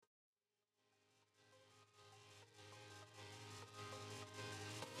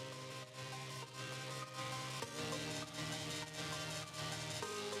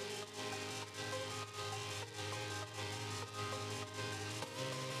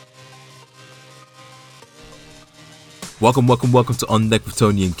Welcome to On Deck with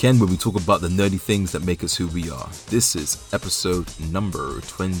Tony and Ken, where we talk about the nerdy things that make us who we are. This is episode number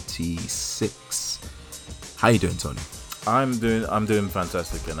 26. How you doing, Tony? I'm doing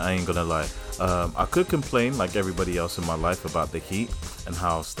fantastic, and I ain't gonna lie. I could complain like everybody else in my life about the heat and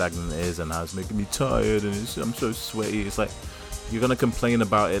how stagnant it is and how it's making me tired and I'm so sweaty. It's like you're gonna complain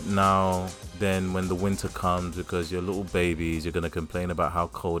about it now, then when the winter comes because you're little babies, you're gonna complain about how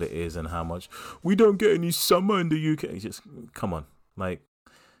cold it is and how much we don't get any summer in the UK. Just come on, like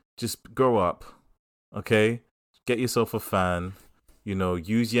just grow up, okay? Get yourself a fan. You know,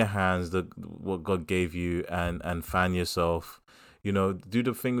 use your hands, what God gave you, and fan yourself. You know, do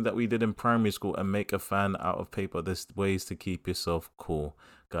the thing that we did in primary school and make a fan out of paper. There's ways to keep yourself cool,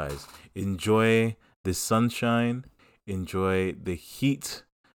 guys. Enjoy the sunshine. Enjoy the heat.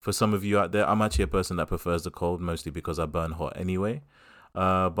 For some of you out there, I'm actually a person that prefers the cold, mostly because I burn hot anyway.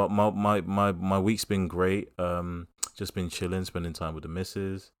 But my week's been great. Just been chilling, spending time with the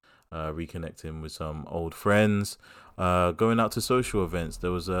missus, reconnecting with some old friends. Going out to social events. It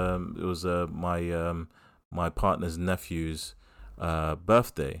was my partner's nephew's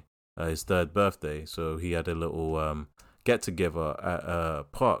birthday, his third birthday. So he had a little get together at a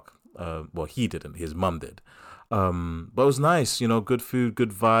park. Well, he didn't. His mum did. But it was nice. You know, good food,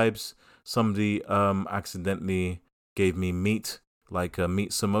 good vibes. Somebody accidentally gave me meat, like a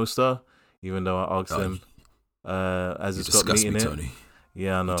meat samosa, even though I asked him as it's got meat in it. Tony.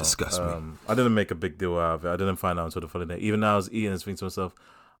 Yeah, I know. Disgust me. I didn't make a big deal out of it. I didn't find out until the following day. Even though I was eating and thinking to myself,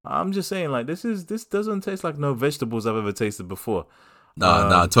 I'm just saying, like, this doesn't taste like no vegetables I've ever tasted before.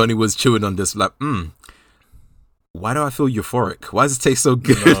 Nah. Tony was chewing on this like, why do I feel euphoric? Why does it taste so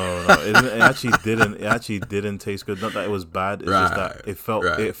good? No, it actually didn't. It actually didn't taste good. Not that it was bad. It's just that it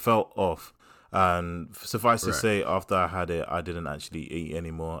felt off. And suffice to say, after I had it, I didn't actually eat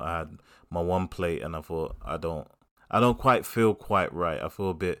anymore. I had my one plate, and I thought, I don't quite feel quite right. I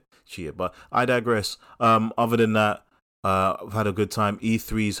feel a bit cheated, but I digress. Other than that, I've had a good time.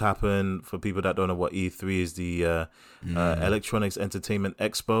 E3's happened. For people that don't know what E3 is, the Electronics Entertainment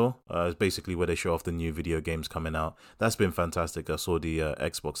Expo. It's basically where they show off the new video games coming out. That's been fantastic. I saw the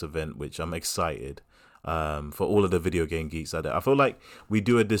Xbox event, which I'm excited for all of the video game geeks out there. I feel like we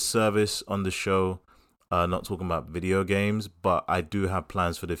do a disservice on the show not talking about video games, but I do have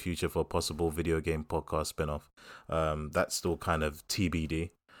plans for the future for a possible video game podcast spinoff. That's still kind of TBD.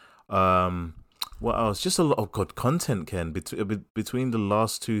 What else? Just a lot of good content, Ken. Between the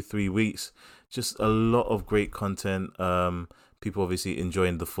last 2-3 weeks, just a lot of great content. People obviously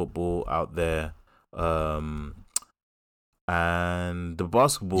enjoying the football out there, and the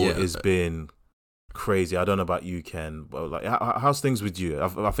basketball has been crazy. I don't know about you, Ken, but like, how's things with you?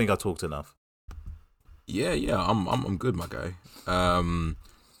 I think I talked enough. Yeah, I'm good, my guy.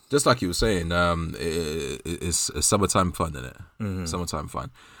 Just like you were saying, it's summertime fun, isn't it? Mm-hmm. Summertime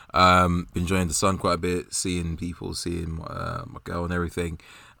fun. Enjoying the sun quite a bit, seeing people, seeing my girl and everything.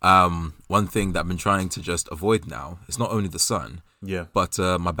 One thing that I've been trying to just avoid now is not only the sun, but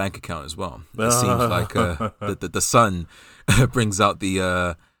my bank account as well. It seems like the sun brings out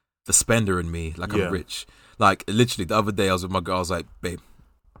the spender in me, like I'm rich. Like literally, the other day I was with my girl. I was like, "Babe,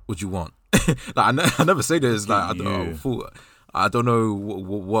 what you want?" Like I never say this. Like I don't know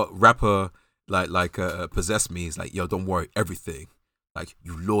what rapper like possessed me. It's like, yo, don't worry, everything. Like,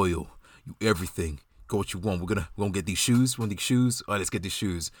 you loyal, you everything. Go what you want. We're gonna get these shoes. Want these shoes? All right, let's get these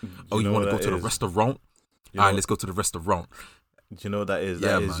shoes. You want to go to the restaurant? All right, let's go to the restaurant. Do you know what that is?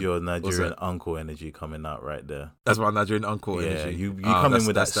 That is your Nigerian uncle energy coming out right there. That's my Nigerian uncle energy. You come in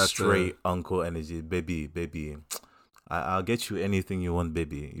with that straight uncle energy, baby. I'll get you anything you want,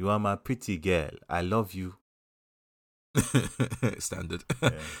 baby. You are my pretty girl. I love you. Standard.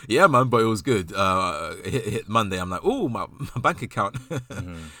 Yeah, man, but it was good. Hit Monday, I'm like, oh, my bank account.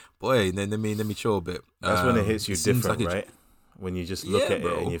 Boy, then let me chill a bit. That's when it hits you different, like right? When you just look at it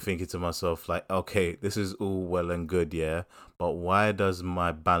and you're thinking to myself, like, okay, this is all well and good, but why does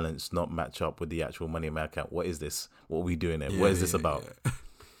my balance not match up with the actual money in my account? What is this? What are we doing there? What is this about?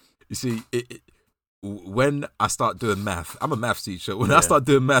 You see, when I start doing math, I'm a math teacher. When I start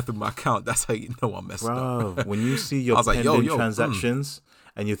doing math in my account, that's how you know I'm messed up. When you see your pending transactions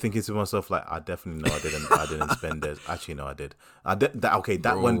and you're thinking to myself, like, I definitely know I didn't spend this. Actually, no, I did.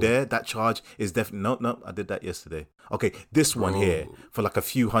 That one there, that charge is definitely no. I did that yesterday. Okay, this one here for like a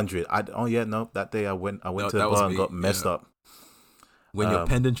few hundred. That day I went to the bar and got messed up. When your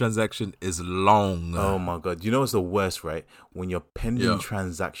pending transaction is long. Oh my God. You know what's the worst, right? When your pending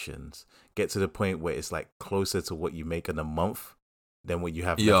transactions get to the point where it's like closer to what you make in a month than what you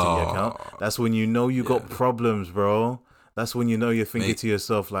have left in your account. That's when you know you got problems, bro. That's when you know you're thinking Mate. to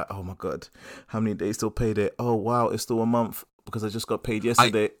yourself like, oh my God, how many days till payday? Oh wow, it's still a month because I just got paid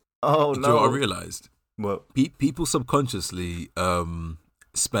yesterday. Oh Do you know what I no. realized? Well, People subconsciously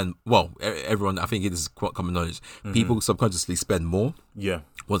spend, well, everyone, I think it is quite common knowledge, people subconsciously spend more yeah.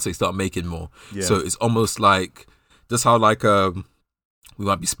 once they start making more. Yeah. So it's almost like, just how like we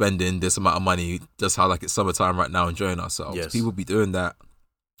might be spending this amount of money, just how like it's summertime right now, enjoying ourselves. Yes. People be doing that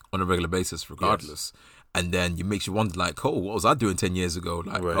on a regular basis regardless. And then it makes you wonder, like, oh, what was I doing 10 years ago?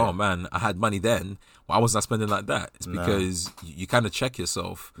 Like, Right. oh man, I had money then. Why wasn't I spending like that? It's because you kind of check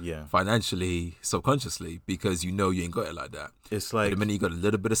yourself Yeah. financially, subconsciously, because you know you ain't got it like that. It's But like, the minute you got a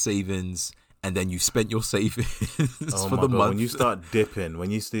little bit of savings, and then you spent your savings oh for my the God, month. when you start dipping, when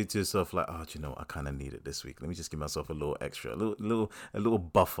you say to yourself like, oh, do you know, I kind of need it this week. Let me just give myself a little extra, a little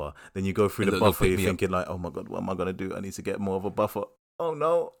buffer. Then you go through the little buffer, you're pick me up. thinking like, oh my God, what am I gonna do? I need to get more of a buffer. Oh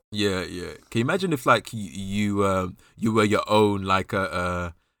no. Yeah. Can you imagine if like you were your own like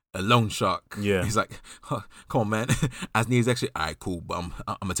a loan shark? Yeah. He's like, huh, come on, man. As near as actually, all right, cool, but I'm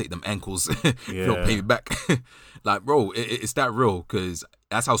gonna take them ankles. If you don't pay me back. Like, bro, it's that real, because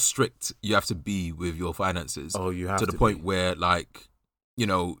that's how strict you have to be with your finances. Oh, you have to the to point be. where, like, you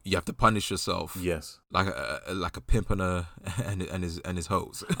know, you have to punish yourself. Yes. Like a pimp and his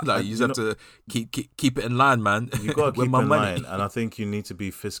hoes. Like, you just you have to keep it in line, man. You gotta With keep my in money. line, and I think you need to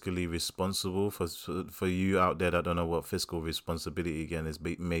be fiscally responsible. For you out there that don't know what fiscal responsibility again is,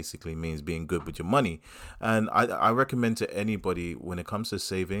 basically means being good with your money. And I recommend to anybody, when it comes to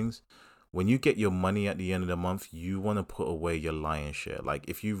savings, when you get your money at the end of the month, you want to put away your lion's share. Like,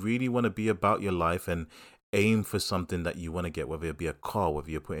 if you really want to be about your life and aim for something that you want to get, whether it be a car, whether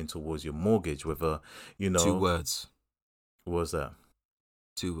you're putting towards your mortgage, whether, you know, 2 words. what was that?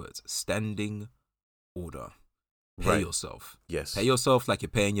 2 words. Standing order. Pay Right. yourself. Yes. Pay yourself like you're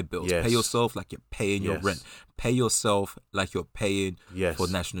paying your bills. Yes. Pay yourself like you're paying your Yes. rent. Pay yourself like you're paying Yes. for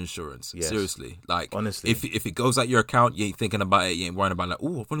national insurance. Yes. Seriously. Like, Honestly. if it goes out your account, you ain't thinking about it. You ain't worrying about like,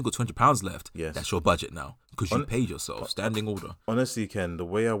 oh, I've only got £20 left. Yes. That's your budget now, because you paid yourself. Standing order. Honestly, Ken, the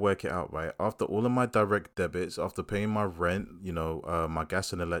way I work it out, right, after all of my direct debits, after paying my rent, you know, my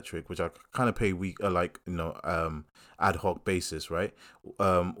gas and electric, which I kind of pay ad hoc basis, right?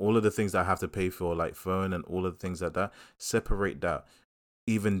 All of the things that I have to pay for, like phone and all of the things like that, separate that.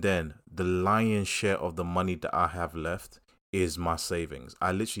 Even then, the lion's share of the money that I have left is my savings.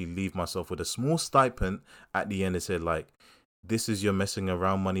 I literally leave myself with a small stipend at the end and say, like, this is your messing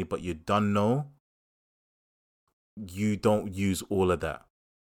around money, but you don't know. You don't use all of that.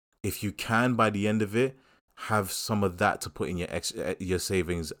 If you can, by the end of it, have some of that to put in your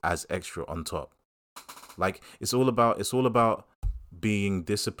savings as extra on top. Like, it's all about being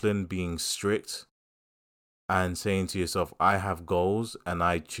disciplined, being strict, and saying to yourself, I have goals and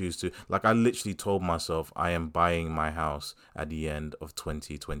I choose to, like, I literally told myself I am buying my house at the end of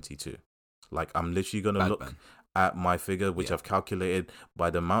 2022. Like, I'm literally going to look man. at my figure, which Yeah. I've calculated by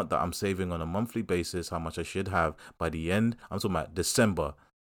the amount that I'm saving on a monthly basis, how much I should have by the end. I'm talking about December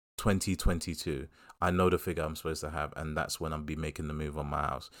 2022. I know the figure I'm supposed to have, and that's when I'll be making the move on my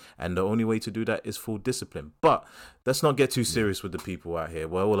house. And the only way to do that is full discipline. But let's not get too serious with the people out here.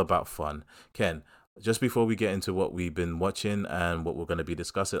 We're all about fun. Ken, just before we get into what we've been watching and what we're going to be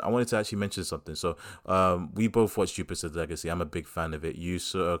discussing, I wanted to actually mention something. So we both watched Jupiter's Legacy. I'm a big fan of it. You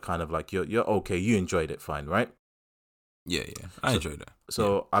sort of kind of like, you're okay. You enjoyed it fine, right? Yeah. I enjoyed it.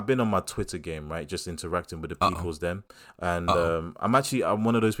 So I've been on my Twitter game, right, just interacting with the peoples them, and Uh-oh. I'm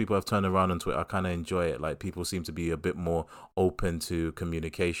one of those people I've turned around on Twitter. I kind of enjoy it. Like, people seem to be a bit more open to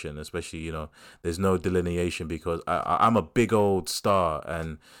communication, especially, you know, there's no delineation, because I'm a big old star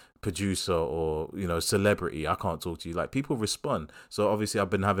and producer or, you know, celebrity. I can't talk to you. Like, people respond. So obviously I've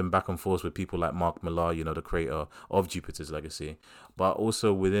been having back and forth with people like Mark Millar, you know, the creator of Jupiter's Legacy, but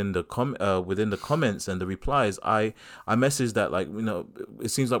also within the comments and the replies, I messaged that, like, you know, it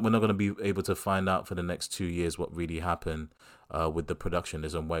seems like we're not going to be able to find out for the next 2 years what really happened with the production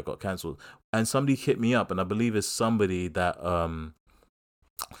and why it got cancelled. And somebody hit me up, and I believe it's somebody that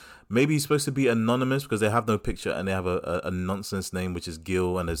maybe he's supposed to be anonymous because they have no picture and they have a nonsense name, which is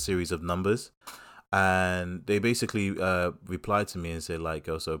Gil and a series of numbers. And they basically replied to me and said, like,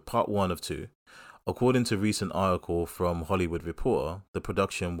 oh, so part 1 of 2. According to recent article from Hollywood Reporter, the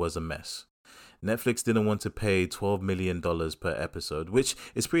production was a mess. Netflix didn't want to pay $12 million per episode, which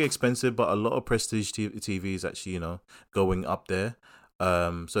is pretty expensive, but a lot of prestige TV is actually, you know, going up there.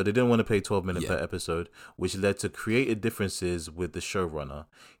 So they didn't want to pay $12 million per episode, which led to creative differences with the showrunner.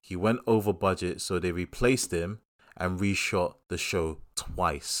 He went over budget, so they replaced him and reshot the show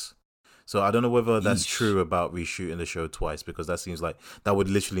twice. So I don't know whether that's Yeesh. true about reshooting the show twice, because that seems like that would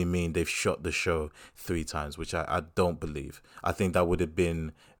literally mean they've shot the show 3 times, which I don't believe. I think that would have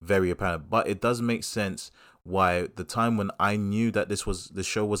been very apparent. But it does make sense why the time when I knew that the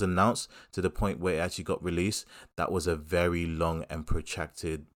show was announced to the point where it actually got released, that was a very long and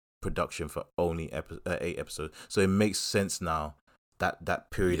protracted production for only 8 episodes. So it makes sense now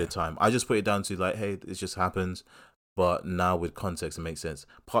that period of time. I just put it down to like, hey, it just happens. But now with context, it makes sense.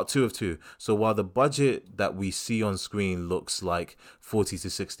 Part 2 of 2. So while the budget that we see on screen looks like $40 to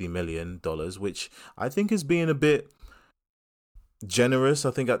 $60 million, which I think is being a bit generous.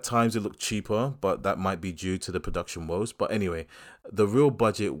 I think at times it looked cheaper, but that might be due to the production woes. But anyway, the real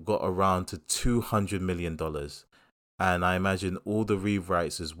budget got around to $200 million. And I imagine all the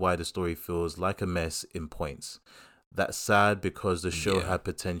rewrites is why the story feels like a mess in points. That's sad because the show had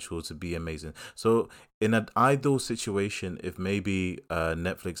potential to be amazing. So in an ideal situation, if maybe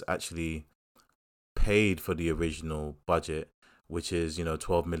Netflix actually paid for the original budget, which is,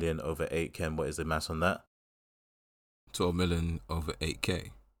 12 million over 8, Ken, what is the maths on that? 12 million over 8K.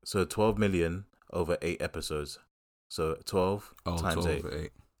 So 12 million over 8 episodes. So 12 times 8. Over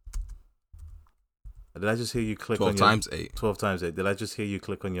 8. Did I just hear you click 12 on your... times 8. 12 times 8. Did I just hear you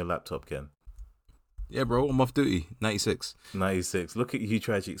click on your laptop, Ken? Yeah, bro, I'm off duty. 96. 96. Look at you,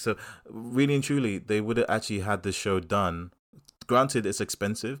 tragic. So really and truly, they would have actually had the show done. Granted, it's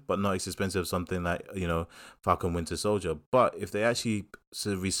expensive, but not as expensive as something like, Falcon Winter Soldier. But if they actually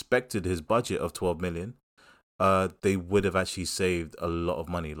respected his budget of 12 million, they would have actually saved a lot of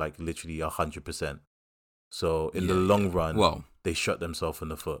money, like literally 100%. So in the long run, they shot themselves in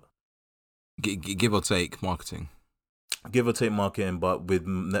the foot. Give or take marketing. Give or take marketing, but with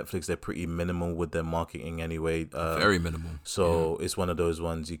Netflix, they're pretty minimal with their marketing anyway. Very minimal. So it's one of those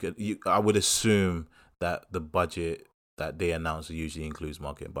ones I would assume that the budget that they announce usually includes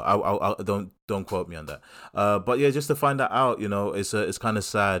marketing, but I don't quote me on that. But yeah, just to find that out, it's kind of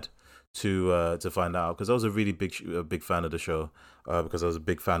sad to find out, because I was a really big fan of the show, because I was a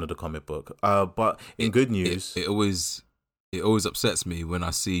big fan of the comic book. But in good news, it always upsets me when I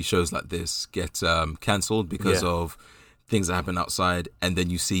see shows like this get cancelled because of things that happen outside, and then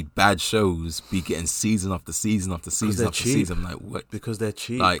you see bad shows be getting season after season after season after season. I'm like, what? Because they're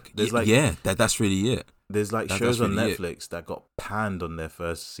cheap. That's really it. There's shows on Netflix that got panned on their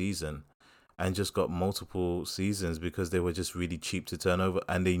first season and just got multiple seasons because they were just really cheap to turn over,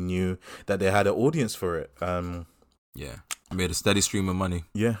 and they knew that they had an audience for it. Made a steady stream of money.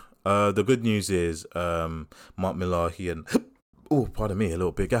 Yeah. The good news is Mark Millar, pardon me, a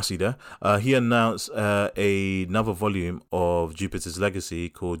little bit gassy there. He announced another volume of Jupiter's Legacy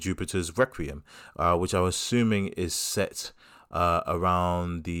called Jupiter's Requiem, which I'm assuming is set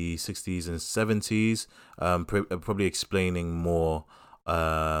around the 60s and 70s, probably explaining more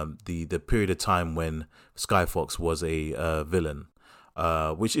the period of time when Skyfox was a villain.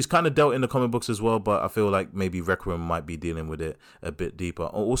 Which is kind of dealt in the comic books as well, but I feel like maybe Requiem might be dealing with it a bit deeper.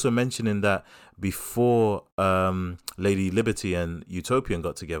 Also mentioning that before Lady Liberty and Utopian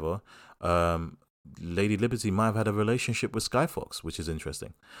got together, Lady Liberty might have had a relationship with Skyfox, which is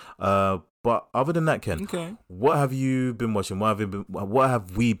interesting. But other than that, Ken, what have you been watching? What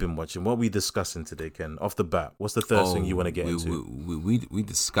have we been watching? What are we discussing today, Ken? Off the bat, what's the first thing you want to get into? We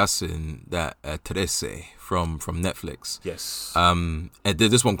discussing that Trece from Netflix. Yes. And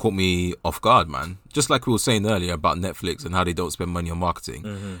this one caught me off guard, man. Just like we were saying earlier about Netflix and how they don't spend money on marketing.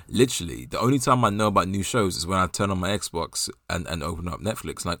 Mm-hmm. Literally, the only time I know about new shows is when I turn on my Xbox and open up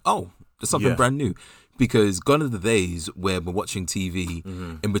Netflix. Like, there's something brand new. Because gone are the days where we're watching TV,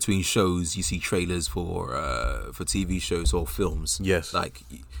 in between shows, you see trailers for TV shows or films. Yes.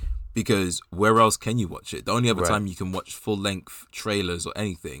 Because where else can you watch it? The only other time you can watch full-length trailers or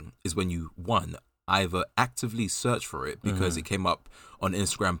anything is when you, either actively search for it because it came up on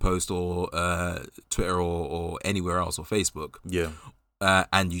Instagram post or Twitter or anywhere else, or Facebook. Yeah.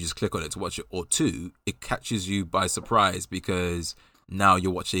 And you just click on it to watch it. Or 2, it catches you by surprise because now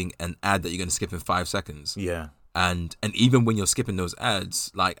you're watching an ad that you're going to skip in 5 seconds. Yeah. And even when you're skipping those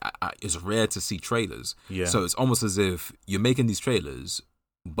ads, it's rare to see trailers. Yeah. So it's almost as if you're making these trailers,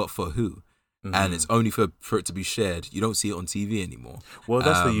 but for who? Mm-hmm. And it's only for it to be shared. You don't see it on TV anymore. Well,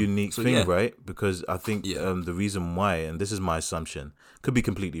 that's the unique thing, right? Because I think the reason why, and this is my assumption, could be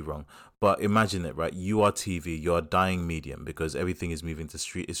completely wrong, but imagine it, right? You are TV, you're a dying medium because everything is moving to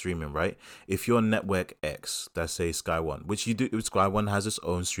streaming, right? If you're Network X, let's say Sky One, which you do, Sky One has its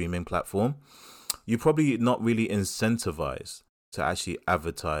own streaming platform, you're probably not really incentivized to actually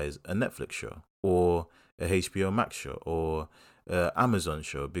advertise a Netflix show or a HBO Max show or Amazon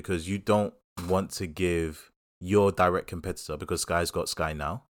show, because you don't want to give your direct competitor, because Sky's got Sky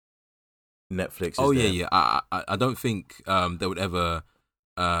Now, Netflix. Oh is yeah, there. yeah. I don't think they would ever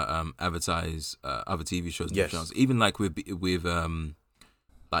advertise other TV shows. Yes. Channels. Even like with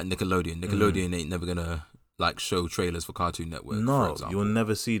like Nickelodeon. Nickelodeon ain't never gonna like show trailers for Cartoon Network. For No, example. you'll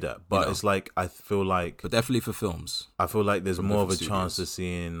never see that. But it's like I feel like definitely for films. I feel like there's from more of a different chance studios. of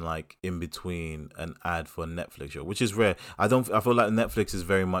seeing like in between an ad for a Netflix show, which is rare. I feel like Netflix is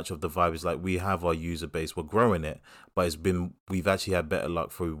very much of the vibe. It's like we have our user base, we're growing it, but we've actually had better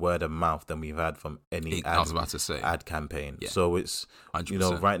luck through word of mouth than we've had from any I was about to say. ad campaign. Yeah. So it's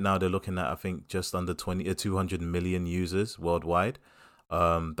 100%. right now they're looking at I think just under 200 million users worldwide.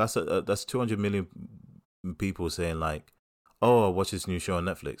 That's 200 million people saying like, oh, I'll watch this new show on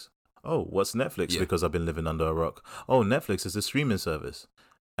Netflix. Oh, what's Netflix? Yeah. Because I've been living under a rock. Oh, Netflix is a streaming service.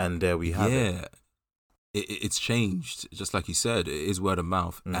 And there we have it. Yeah. It's changed, just like you said. It is word of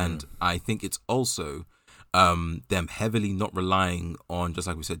mouth. And I think it's also them heavily not relying on, just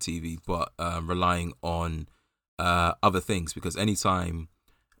like we said, TV, but relying on other things. Because anytime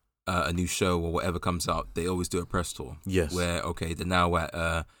a new show or whatever comes out, they always do a press tour. Yes. Where, okay, they're now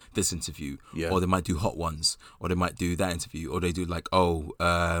at this interview, or they might do hot ones, or they might do that interview, or they do like,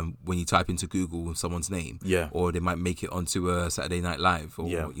 when you type into Google someone's name, or they might make it onto a Saturday Night Live, or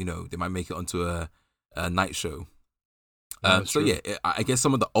they might make it onto a night show. I guess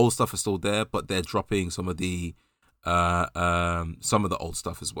some of the old stuff is still there, but they're dropping some of the old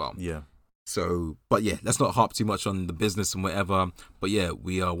stuff as well. Yeah. So, but yeah, let's not harp too much on the business and whatever. But yeah,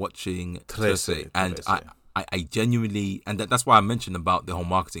 we are watching Trece, and I genuinely, and that's why I mentioned about the whole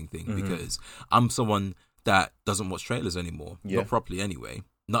marketing thing, because I'm someone that doesn't watch trailers anymore, not properly anyway,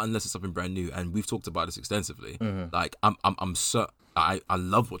 not unless it's something brand new. And we've talked about this extensively. Like I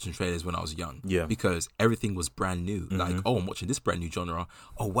loved watching trailers when I was young, because everything was brand new. Like, oh, I'm watching this brand new genre.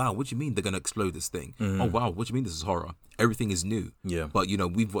 Oh wow, what do you mean they're gonna explode this thing? Oh wow, what do you mean this is horror? Everything is new. Yeah. But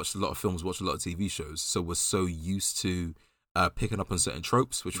we've watched a lot of films, watched a lot of TV shows, so we're so used to picking up on certain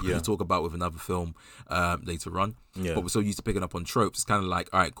tropes, which we're going to talk about with another film later on. Yeah. But we're so used to picking up on tropes. It's kind of like,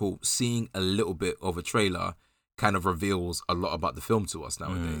 all right, cool. Seeing a little bit of a trailer kind of reveals a lot about the film to us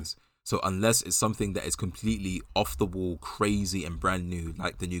nowadays. So unless it's something that is completely off the wall, crazy and brand new,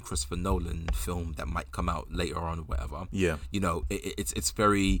 like the new Christopher Nolan film that might come out later on or whatever, it's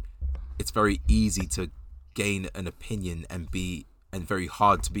very easy to gain an opinion and very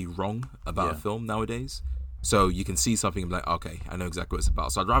hard to be wrong about a film nowadays. So you can see something and be like, okay, I know exactly what it's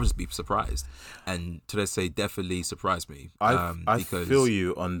about. So I'd rather just be surprised. And Trece definitely surprised me. I feel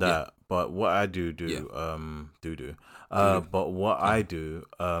you on that. But what I do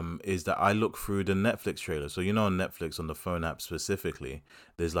is that I look through the Netflix trailer. So on Netflix, on the phone app specifically,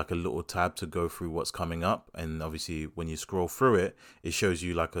 there's like a little tab to go through what's coming up. And obviously when you scroll through it, it shows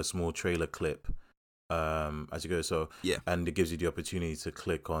you like a small trailer clip as you go. And it gives you the opportunity to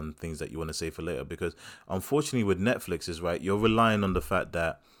click on things that you want to save for later, because unfortunately with Netflix is you're relying on the fact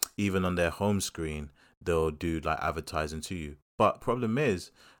that even on their home screen they'll do like advertising to you. But problem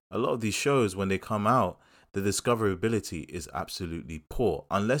is, a lot of these shows, when they come out, the discoverability is absolutely poor.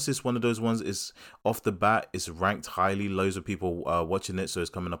 Unless it's one of those ones, it's off the bat, it's ranked highly, loads of people watching it, so it's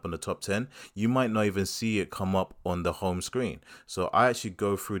coming up on the top 10. You might not even see it come up on the home screen. So I actually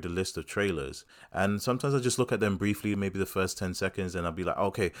go through the list of trailers, and sometimes I just look at them briefly, maybe the first 10 seconds, and I'll be like,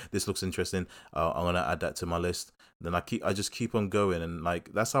 okay, this looks interesting. I'm gonna add that to my list. Then I just keep on going, and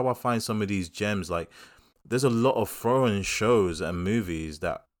like that's how I find some of these gems. Like there's a lot of foreign shows and movies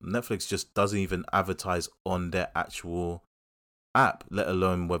that Netflix just doesn't even advertise on their actual app, let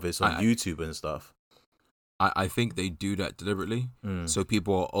alone whether it's on YouTube and stuff. I think they do that deliberately. So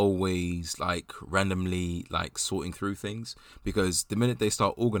people are always like randomly like sorting through things, because the minute they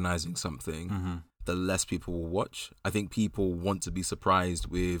start organizing something, the less people will watch. I think people want to be surprised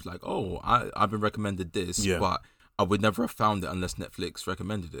with like, oh, I've been recommended this, but I would never have found it unless Netflix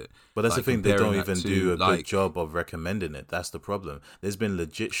recommended it. But that's the thing, they don't even do a good job of recommending it. That's the problem. There's been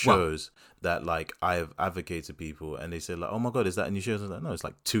legit shows that like I have advocated to people, and they said like, oh my God, is that a new show? I was like, no, it's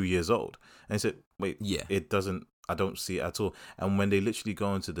like 2 years old. And I said, wait, it doesn't, I don't see it at all. And when they literally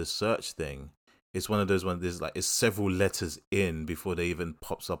go into the search thing, it's one of those ones, there's like, it's several letters in before they even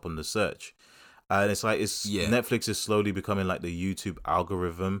pops up on the search. And it's like Netflix is slowly becoming like the YouTube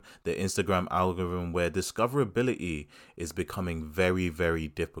algorithm, the Instagram algorithm, where discoverability is becoming very, very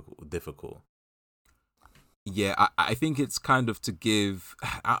difficult. Yeah, I think it's kind of to give.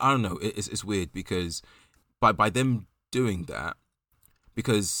 I don't know. It's weird because by them doing that,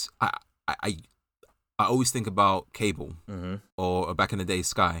 because I always think about cable or back in the day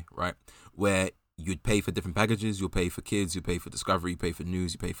Sky, right, where you'd pay for different packages. You'll pay for kids. You pay for Discovery. You pay for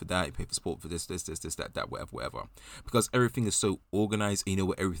news. You pay for that. You pay for sport. For this, that, whatever. Because everything is so organized, and you know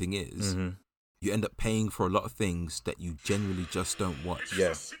what everything is. Mm-hmm. You end up paying for a lot of things that you genuinely just don't watch.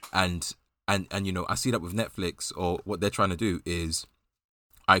 Yeah. And you know, I see that with Netflix, or what they're trying to do is,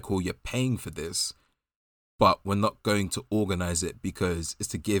 you're paying for this, but we're not going to organize it because it's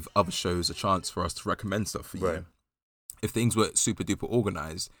to give other shows a chance for us to recommend stuff for you. Right. If things were super duper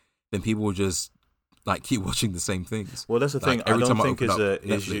organized, then people will just like keep watching the same things. Well, that's the thing. Every I time don't think it's open up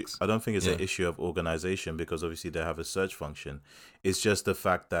a issue. Netflix. I don't think it's Yeah. an issue of organization, because obviously they have a search function. It's just the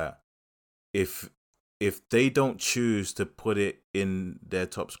fact that if they don't choose to put it in their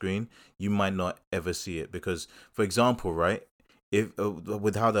top screen, you might not ever see it. Because, for example, right, if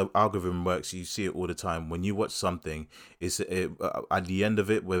with how the algorithm works, you see it all the time. When you watch something, it's at the end of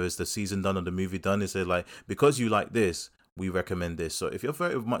it, whether it's the season done or the movie done, it's like, because you like this, we recommend this. So if you're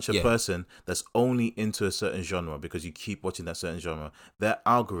very much a person that's only into a certain genre because you keep watching that certain genre, their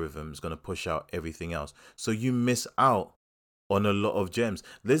algorithm is going to push out everything else. So you miss out on a lot of gems.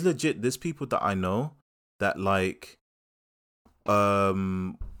 There's people that I know that like, I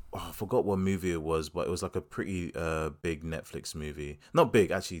forgot what movie it was, but it was like a pretty big Netflix movie. Not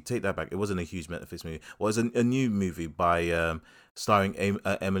big, actually. Take that back. It wasn't a huge Netflix movie. Well, it was a new movie by starring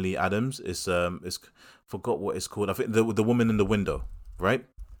Emily Adams. It's forgot what it's called. I think the Woman in the Window. Right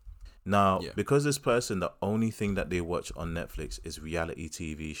now, because this person, the only thing that they watch on Netflix is reality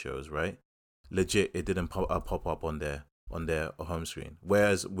TV shows. Right, legit, it didn't pop up on their home screen.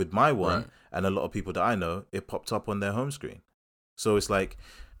 Whereas with my one and a lot of people that I know, it popped up on their home screen. So it's like,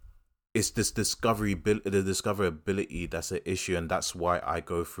 it's this discoverability that's an issue, and that's why I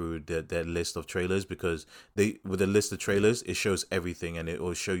go through their list of trailers, because with a list of trailers, it shows everything, and it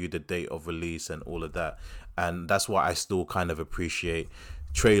will show you the date of release and all of that. And that's why I still kind of appreciate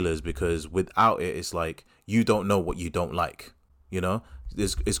trailers, because without it, it's like you don't know what you don't like. You know,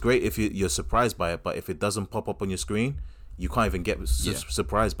 it's great if you're surprised by it, but if it doesn't pop up on your screen, you can't even get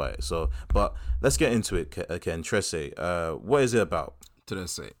surprised by it. So, but let's get into it, Ken. Tresse, what is it about?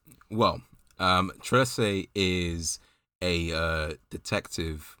 Tresse. Well, Tresse is a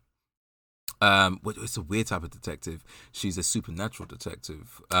detective. It's a weird type of detective. She's a supernatural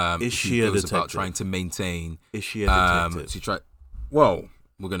detective. Is she a detective? About trying to maintain. Is she a detective? Well,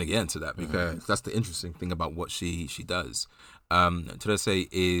 we're gonna get into that, because that's the interesting thing about what she does. Tresse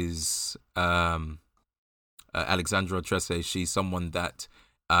is Alexandra Tresse. She's someone that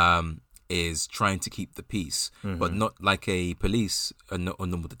is trying to keep the peace, but not like a police or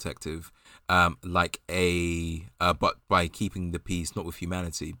normal detective, but by keeping the peace, not with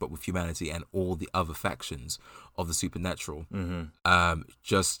humanity, but with humanity and all the other factions of the supernatural,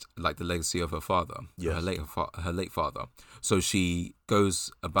 just like the legacy of her father, her late father. So she goes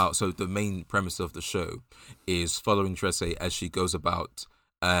about. So the main premise of the show is following Tresse as she goes about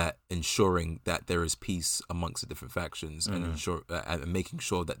ensuring that there is peace amongst the different factions, and making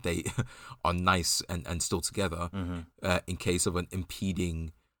sure that they are nice and still together, in case of an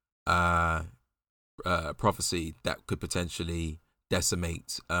impeding prophecy that could potentially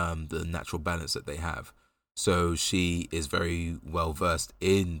decimate the natural balance that they have. So she is very well versed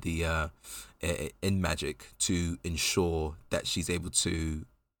in the in magic to ensure that she's able to,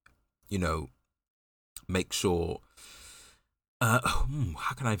 make sure. How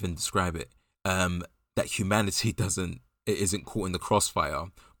can I even describe it? That humanity isn't caught in the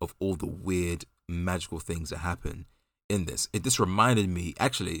crossfire of all the weird magical things that happen in this. This reminded me,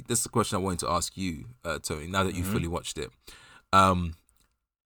 actually, this is the question I wanted to ask you, Tony, now that you fully watched it.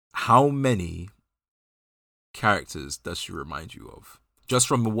 How many characters does she remind you of? Just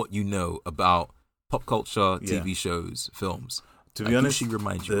from what you know about pop culture, TV shows, films. To be honest, she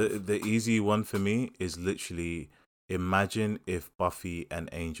reminds you the easy one for me is literally, imagine if Buffy and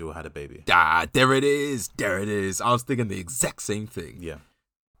Angel had a baby. There it is. I was thinking the exact same thing. Yeah.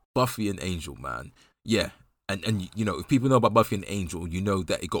 Buffy and Angel, man. Yeah. And if people know about Buffy and Angel, you know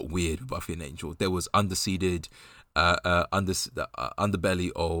that it got weird with Buffy and Angel. There was underseated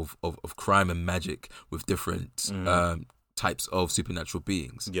underbelly of crime and magic with different types of supernatural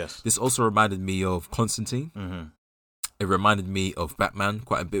beings. Yes. This also reminded me of Constantine. It reminded me of Batman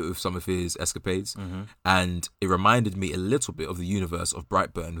quite a bit with some of his escapades. And it reminded me a little bit of the universe of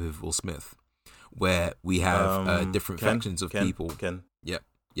Brightburn with Will Smith, where we have different factions of people. Yep.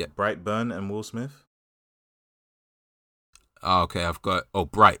 Brightburn and Will Smith? Okay, I've got... Oh,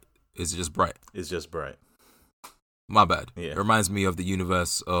 Bright. Is it just Bright? It's just Bright. My bad. Yeah. It reminds me of the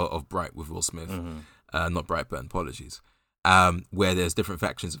universe of Bright with Will Smith. Not Brightburn, apologies. Where there's different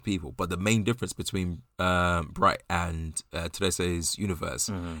factions of people. But the main difference between Bright and Tresse's universe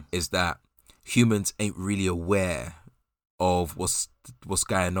is that humans ain't really aware of what's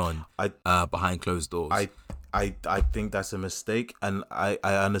going on behind closed doors. I think that's a mistake, and I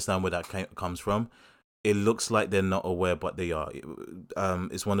understand where that comes from. It looks like they're not aware, but they are.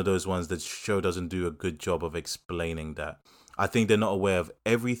 It's one of those ones that show doesn't do a good job of explaining that. I think they're not aware of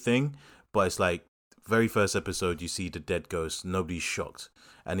everything, but it's like very first episode, you see the dead ghost, nobody's shocked,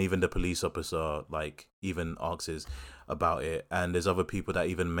 and even the police officer like even asks about it, and there's other people that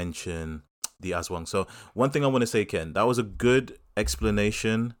even mention the Aswang. So one thing I want to say, Ken, that was a good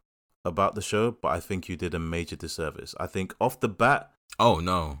explanation about the show, but I think you did a major disservice. I think off the bat, oh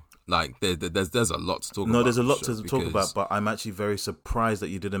no. Like there's a lot to talk about. No, there's a lot to talk about, but I'm actually very surprised that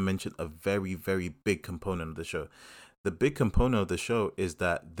you didn't mention a very, very big component of the show. The big component of the show is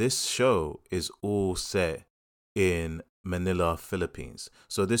that this show is all set in Manila, Philippines.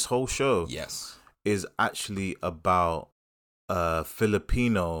 So this whole show is actually about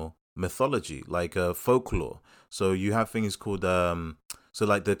Filipino mythology, like folklore. So you have things called so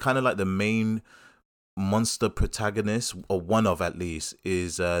like the kind of like the main monster protagonist, or one of at least,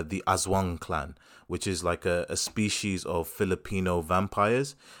 is the Aswang clan, which is like a species of Filipino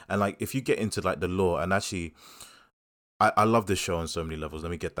vampires. And like if you get into like the lore, and actually I love this show on so many levels.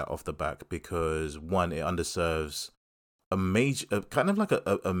 Let me get that off the back, because one, it underserves a major kind of like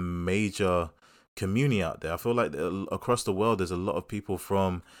a major community out there. I feel like across the world there's a lot of people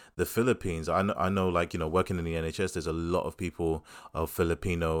from the Philippines. I know like, you know, working in the NHS, there's a lot of people of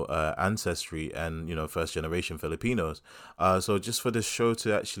Filipino ancestry, and, you know, first generation Filipinos. So just for this show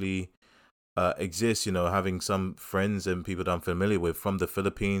to actually exist, you know, having some friends and people that I'm familiar with from the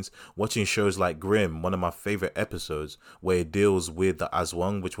Philippines, watching shows like Grimm, one of my favorite episodes where it deals with the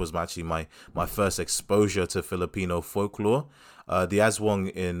Aswang, which was actually my first exposure to Filipino folklore. The Aswang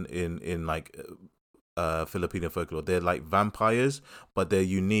in like Filipino folklore, they're like vampires, but they're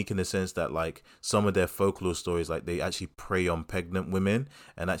unique in the sense that like some of their folklore stories, like they actually prey on pregnant women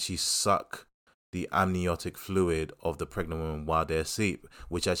and actually suck the amniotic fluid of the pregnant woman while they're asleep,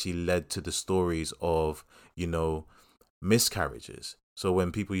 which actually led to the stories of, you know, miscarriages. So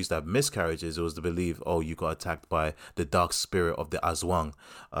when people used to have miscarriages, it was to believe, oh, you got attacked by the dark spirit of the Aswang.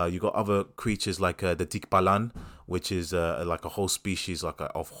 You got other creatures like the Tikbalan, which is like a whole species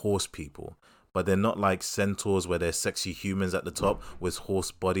of horse people. But they're not like centaurs where they're sexy humans at the top with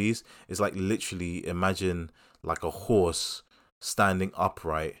horse bodies. It's like literally imagine like a horse standing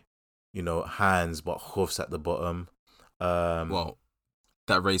upright, you know, hands but hoofs at the bottom. Well,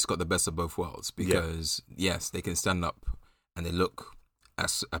 that race got the best of both worlds, because yes, they can stand up and they look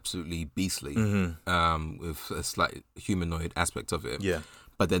absolutely beastly, with a slight humanoid aspect of it. Yeah.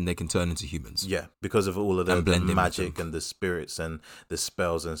 But then they can turn into humans. Yeah, because of all of the magic and the spirits and the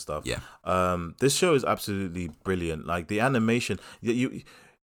spells and stuff. Yeah. This show is absolutely brilliant. Like the animation,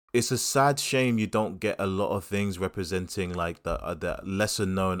 it's a sad shame you don't get a lot of things representing like the lesser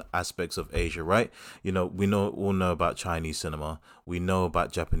known aspects of Asia, right? You know, we all know about Chinese cinema, we know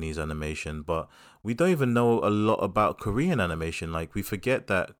about Japanese animation, but we don't even know a lot about Korean animation. Like we forget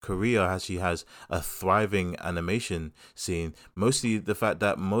that Korea actually has a thriving animation scene. Mostly the fact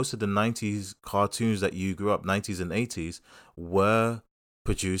that most of the 90s cartoons that you grew up, 90s and 80s, were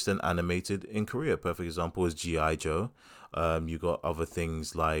produced and animated in Korea. Perfect example is G.I. Joe. You got other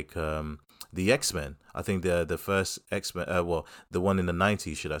things like the X-Men. I think the first X-Men, the one in the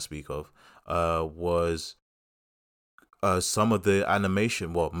 90s, should I speak of, was some of the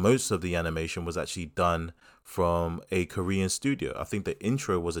animation, most of the animation was actually done from a Korean studio. I think the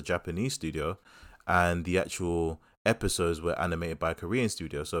intro was a Japanese studio, and the actual episodes were animated by a Korean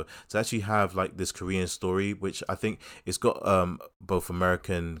studio. So to actually have like this Korean story, which I think it's got both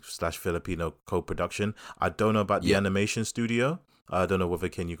American/Filipino co-production. I don't know about the animation studio. I don't know whether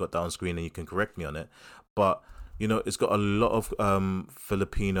you got that on screen and you can correct me on it. But you know, it's got a lot of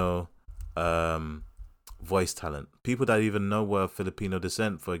Filipino voice talent. People that even know were of Filipino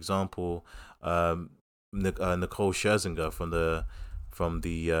descent. For example, Nicole Scherzinger from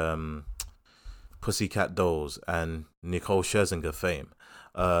the Pussycat Dolls and Nicole Scherzinger fame.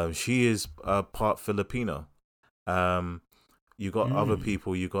 She is part Filipino. You got other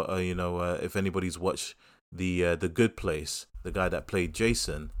people. You got if anybody's watched the Good Place, the guy that played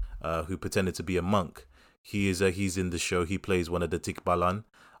Jason, who pretended to be a monk. He's in the show. He plays one of the Tikbalan,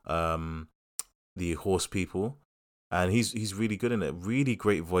 the horse people, and he's really good in it. Really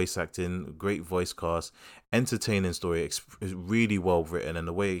great voice acting, great voice cast, entertaining story. It's really well written, and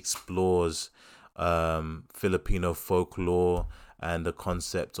the way it explores Filipino folklore and the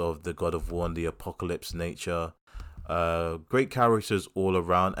concept of the god of war and the apocalypse nature. Great characters all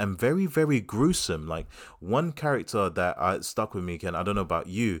around, and very, very gruesome. Like, one character that stuck with me, Ken, I don't know about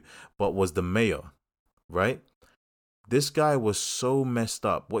you, but was the mayor, right? This guy was so messed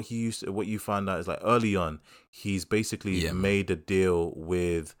up. What you find out is, like, early on, he's basically made a deal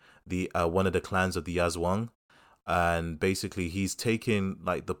with the one of the clans of the Yazwang, and basically he's taking,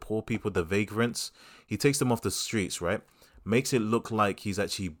 like, the poor people, the vagrants. He takes them off the streets, right? Makes it look like he's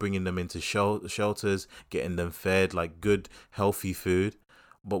actually bringing them into shelters, getting them fed, like, good, healthy food.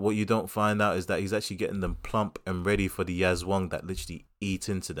 But what you don't find out is that he's actually getting them plump and ready for the Yazwang that literally eat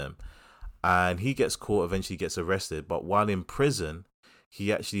into them. And he gets caught, eventually gets arrested. But while in prison,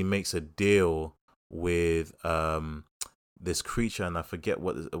 he actually makes a deal with this creature, and I forget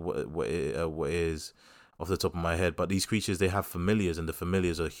what it is off the top of my head. But these creatures, they have familiars, and the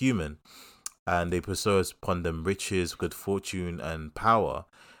familiars are human. And they bestow upon them riches, good fortune, and power.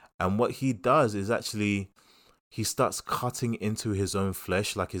 And what he does is actually, he starts cutting into his own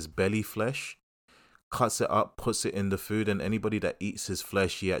flesh, like his belly flesh, cuts it up, puts it in the food, and anybody that eats his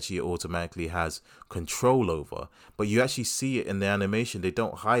flesh, he actually automatically has control over. But you actually see it in the animation. They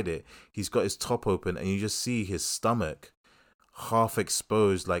don't hide it. He's got his top open, and you just see his stomach half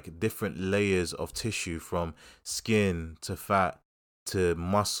exposed, like different layers of tissue, from skin to fat to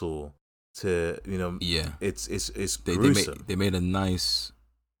muscle to, it's gruesome. They made a nice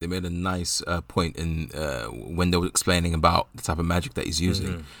point in when they were explaining about the type of magic that he's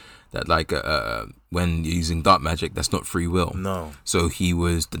using, that, like, when you're using dark magic, that's not free will. No. So he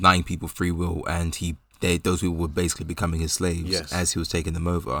was denying people free will, and those people were basically becoming his slaves as he was taking them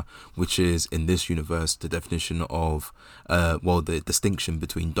over, which is, in this universe, the definition of the distinction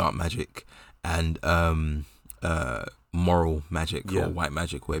between dark magic and moral magic or white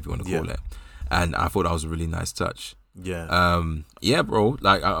magic, whatever you want to call it. And I thought that was a really nice touch. Bro,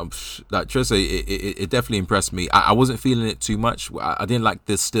 like Tressa, it definitely impressed me. I wasn't feeling it too much. I didn't like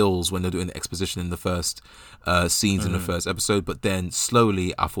the stills when they're doing the exposition in the first scenes in the first episode, but then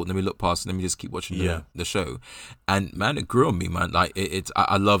slowly I thought, let me look past it, let me just keep watching the show. And man, it grew on me, man. Like,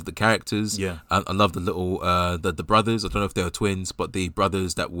 I love the characters. I love the little the brothers. I don't know if they were twins, but the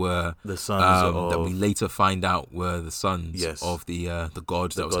brothers that were the sons that we later find out were the sons of the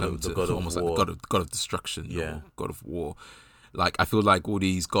god that was coming to, almost like the god of destruction, or god of war. Like, I feel like all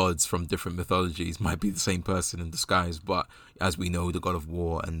these gods from different mythologies might be the same person in disguise, but as we know, the god of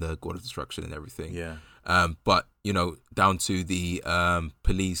war and the god of destruction and everything. But down to the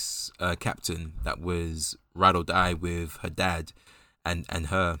police captain that was ride or die with her dad and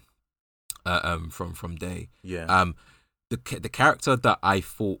her from Day. The character that I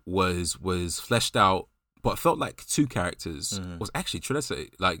thought was fleshed out, but felt like two characters, was actually Tressa,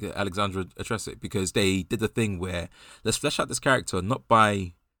 like Alexandra Tressa, because they did the thing where, let's flesh out this character not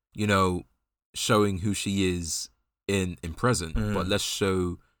by, showing who she is in present, but let's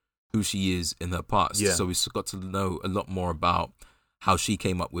show who she is in her past. So we got to know a lot more about how she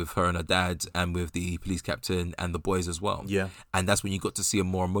came up with her and her dad, and with the police captain and the boys as well. And that's when you got to see a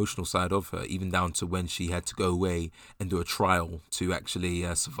more emotional side of her, even down to when she had to go away and do a trial to actually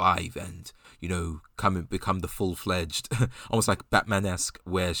survive and, become the full-fledged, almost like Batman-esque,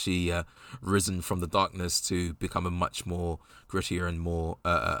 where she risen from the darkness to become a much more grittier and more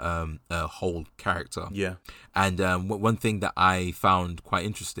whole character. And one thing that I found quite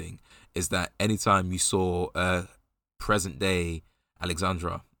interesting is that anytime you saw present day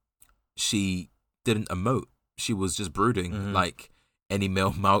Alexandra, she didn't emote. She was just brooding like any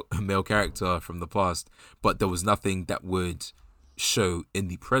male character from the past, but there was nothing that would show in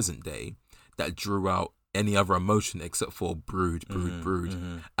the present day that drew out any other emotion except for brood.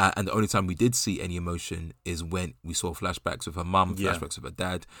 And the only time we did see any emotion is when we saw flashbacks with her mum, flashbacks with her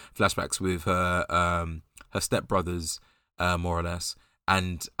dad, flashbacks with her stepbrothers, more or less.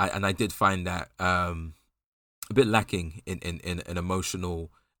 And I did find that a bit lacking in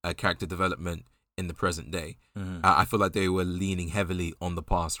emotional character development in the present day. I feel like they were leaning heavily on the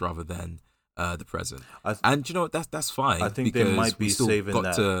past rather than the present. And you know what, that's fine. I think they might be saving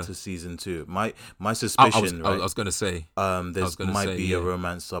that to season 2. My suspicion, I was going to say, might be a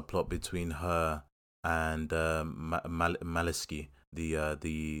romance subplot between her and Maliski,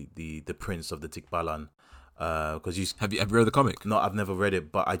 the prince of the Tikbalan. Because have you read the comic? No, I've never read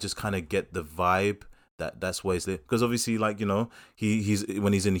it, but I just kind of get the vibe that's where he's there. Because obviously, like, he's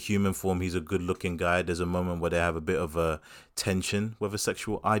when he's in human form, he's a good looking guy. There's a moment where they have a bit of a tension, whether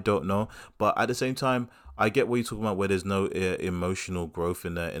sexual, I don't know. But at the same time, I get what you're talking about, where there's no emotional growth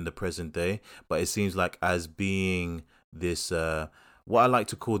in the present day. But it seems like, as being this what I like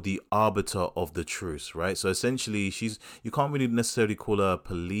to call the arbiter of the truth, right? So essentially, you can't really necessarily call her a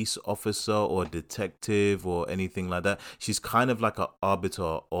police officer or a detective or anything like that. She's kind of like an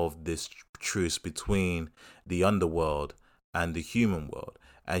arbiter of this truce between the underworld and the human world.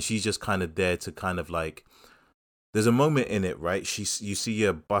 And she's just kind of there to kind of like, there's a moment in it, right? You see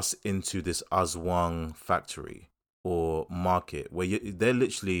her bust into this Aswang factory or market where they're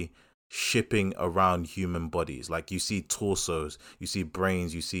literally shipping around human bodies. Like you see torsos, you see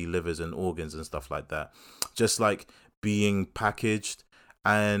brains, you see livers and organs and stuff like that, just like being packaged.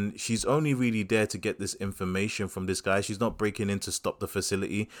 And she's only really there to get this information from this guy. She's not breaking in to stop the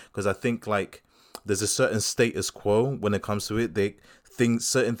facility, because I think like there's a certain status quo when it comes to it.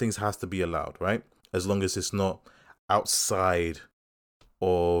 Certain things has to be allowed, right? As long as it's not outside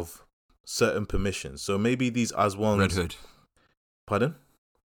of certain permissions. So maybe these Aswangs... Red Hood. Pardon?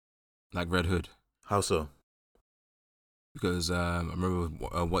 Like Red Hood. How so? Because I remember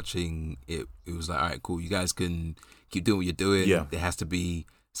watching it. It was like, all right, cool. You guys can keep doing what you're doing. Yeah. There has to be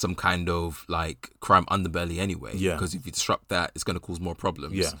some kind of like crime underbelly anyway. Yeah. Because if you disrupt that, it's going to cause more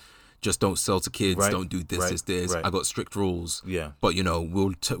problems. Yeah. Just don't sell to kids. Right. Don't do this, Right. this. Right. I got strict rules. Yeah. But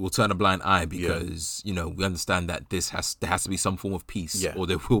we'll turn a blind eye because we understand that there has to be some form of peace, or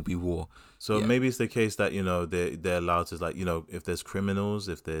there will be war. So maybe it's the case that they're allowed to, like, if there's criminals,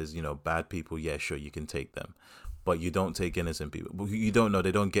 if there's bad people, yeah, sure, you can take them, but you don't take innocent people. You don't know,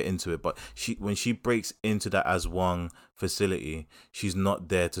 they don't get into it. But when she breaks into that Aswang facility, she's not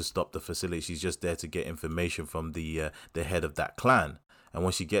there to stop the facility. She's just there to get information from the head of that clan. And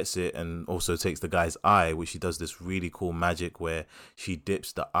when she gets it and also takes the guy's eye, which she does this really cool magic where she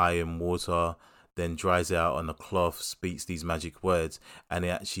dips the eye in water, then dries it out on a cloth, speaks these magic words, and it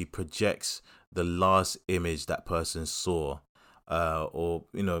actually projects the last image that person saw. Or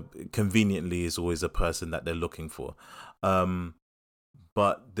conveniently is always a person that they're looking for.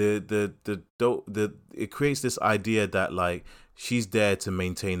 But it creates this idea that like she's there to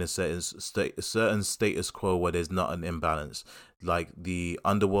maintain a certain status quo where there's not an imbalance. Like the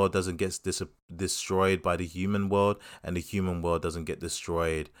underworld doesn't get destroyed by the human world, and the human world doesn't get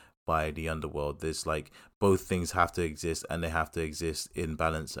destroyed by the underworld. There's like both things have to exist, and they have to exist in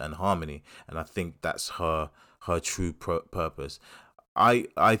balance and harmony. And I think that's her true purpose. I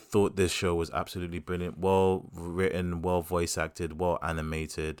thought this show was absolutely brilliant, well written, well voice acted, well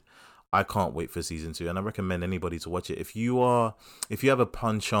animated. I can't wait for season 2, and I recommend anybody to watch it. If you have a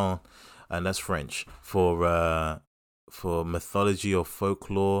penchant, and that's French, for mythology or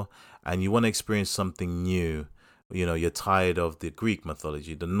folklore, and you want to experience something new, you're tired of the Greek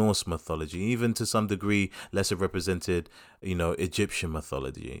mythology, the Norse mythology, even to some degree lesser represented, Egyptian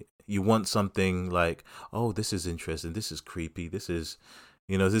mythology. You want something like, oh, this is interesting, this is creepy, this is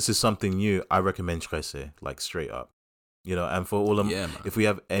something new. I recommend Trese, like straight up. And for all of them, if we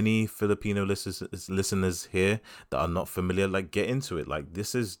have any Filipino listeners here that are not familiar, like get into it. Like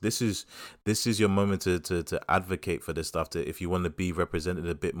this is your moment to advocate for this stuff. If you want to be represented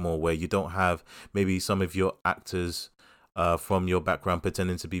a bit more, where you don't have maybe some of your actors from your background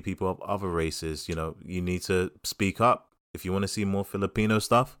pretending to be people of other races. You need to speak up. If you want to see more Filipino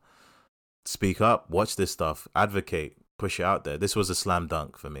stuff, speak up. Watch this stuff. Advocate. Push it out there. This was a slam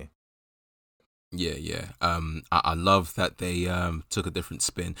dunk for me. Yeah. I love that they took a different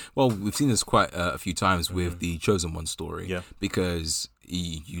spin. Well, we've seen this quite a few times with the Chosen One story. Yeah. Because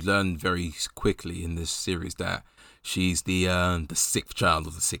you learn very quickly in this series that she's the sixth child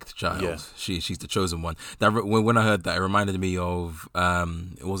of the sixth child. Yeah. She's the chosen one. That when I heard that, it reminded me of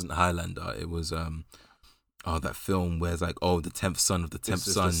it wasn't Highlander. It was that film where it's like, the 10th son of the 10th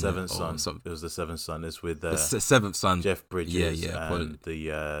son. The seventh son. It was the seventh son. It's with the seventh son, Jeff Bridges. Yeah.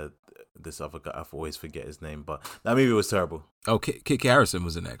 And this other guy, I always forget his name, but that movie was terrible. Oh, Kit Harrison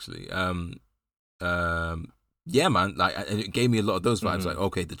was in actually. Yeah, man. Like, and it gave me a lot of those vibes. Mm-hmm. Like,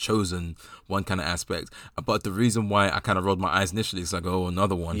 okay, the chosen one kind of aspect. But the reason why I kind of rolled my eyes initially is like,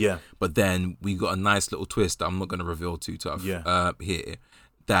 another one. Yeah. But then we got a nice little twist that I'm not going to reveal too tough. Yeah. Here.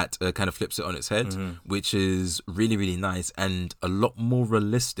 That kind of flips it on its head, which is really, really nice and a lot more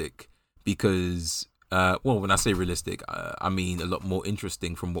realistic because, when I say realistic, I mean a lot more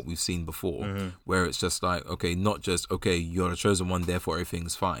interesting from what we've seen before, where it's just like, okay, not just, okay, you're the chosen one, therefore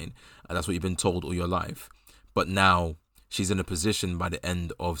everything's fine. And that's what you've been told all your life. But now she's in a position by the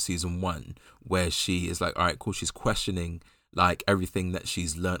end of season 1 where she is like, all right, cool, she's questioning like everything that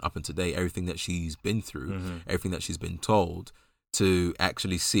she's learned up until today, everything that she's been through, everything that she's been told, to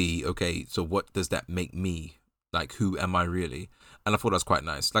actually see, okay, so what does that make me? Like, who am I really? And I thought that was quite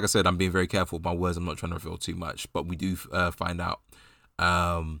nice. Like I said, I'm being very careful with my words. I'm not trying to reveal too much, but we do find out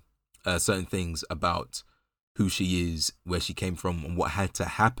certain things about who she is, where she came from, and what had to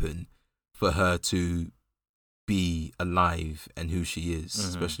happen for her to be alive and who she is,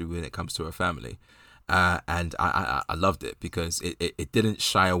 especially when it comes to her family. And I loved it because it didn't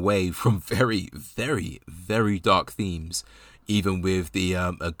shy away from very, very, very dark themes, even with the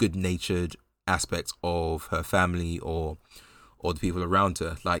a good-natured aspects of her family or the people around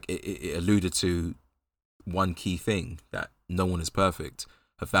her. Like it alluded to one key thing, that no one is perfect.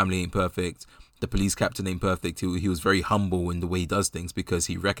 Her family ain't perfect. The police captain ain't perfect. He was very humble in the way he does things because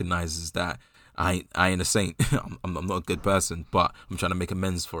he recognizes that I ain't a saint. I'm not a good person, but I'm trying to make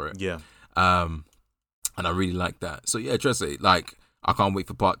amends for it. Yeah. And I really like that. So yeah, Tressy, like, I can't wait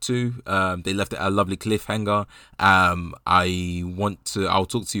for part 2. They left it at a lovely cliffhanger. I'll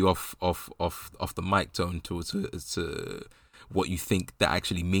talk to you off the mic, Tone, to what you think that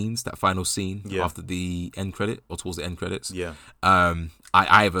actually means, that final scene after the end credit or towards the end credits. Yeah.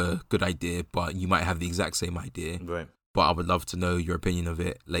 I have a good idea, but you might have the exact same idea. Right. But I would love to know your opinion of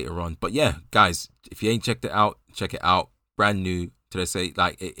it later on. But yeah, guys, if you ain't checked it out, check it out. Brand new. Did I say,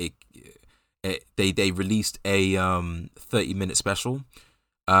 like, they released a 30-minute special.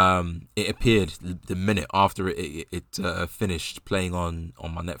 It appeared the minute after it finished playing on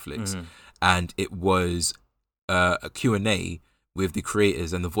my Netflix, and it was a Q&A with the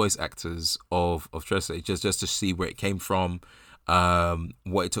creators and the voice actors of Tressy, just to see where it came from,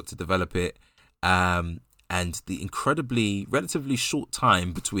 what it took to develop it, and the relatively short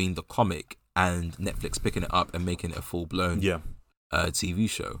time between the comic and Netflix picking it up and making it a full-blown TV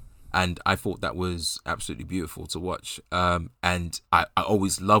show. And I thought that was absolutely beautiful to watch. And I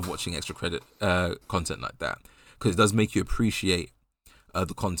always love watching extra credit content like that, because it does make you appreciate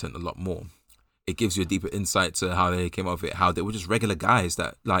the content a lot more. It gives you a deeper insight to how they came up with it, how they were just regular guys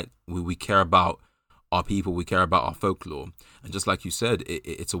that, like, we care about our people, we care about our folklore. And just like you said,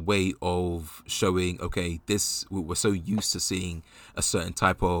 it's a way of showing, okay, we're so used to seeing a certain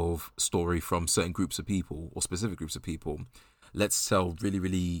type of story from certain groups of people or specific groups of people. Let's tell really,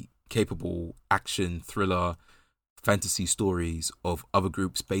 really capable action, thriller, fantasy stories of other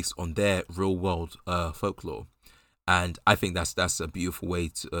groups based on their real world folklore. And I think that's a beautiful way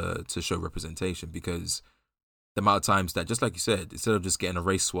to show representation, because the amount of times that, just like you said, instead of just getting a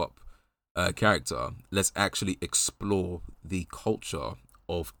race swap character, let's actually explore the culture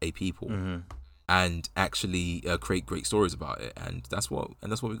of a people and actually create great stories about it. And that's what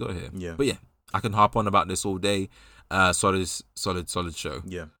we got here. Yeah. But yeah, I can harp on about this all day. Solid show.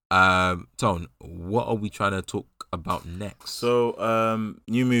 Yeah. Tone, what are we trying to talk about next? So,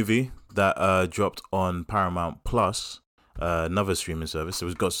 new movie that dropped on Paramount Plus, another streaming service. So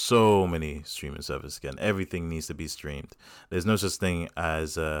we've got so many streaming services again. Everything needs to be streamed. There's no such thing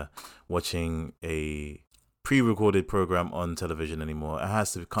as watching a pre-recorded program on television anymore. It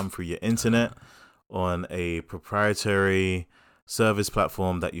has to come through your internet on a proprietary service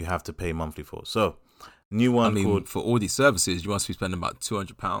platform that you have to pay monthly for. So, new one called, for all these services, you must be spending about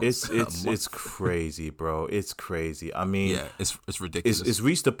 £200. It's crazy, bro. It's crazy. I mean, yeah, it's ridiculous. It's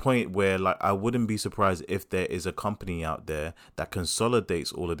reached a point where, like, I wouldn't be surprised if there is a company out there that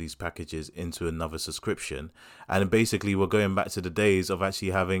consolidates all of these packages into another subscription, and basically we're going back to the days of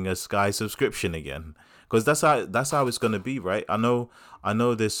actually having a Sky subscription again, because that's how it's gonna be, right? I know.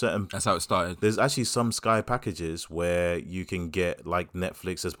 There's certain. That's how it started. There's actually some Sky packages where you can get, like,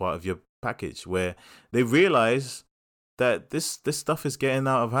 Netflix as part of your package, where they realize that this stuff is getting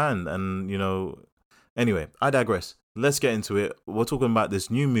out of hand. And, you know, anyway, I digress. Let's get into it. We're talking about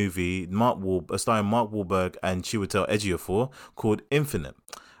this new movie, starring Mark Wahlberg and Chiwetel Ejiofor, called Infinite.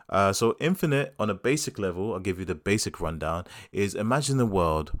 So Infinite, on a basic level, I'll give you the basic rundown, is imagine a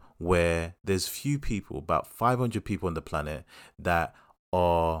world where there's few people, about 500 people on the planet, that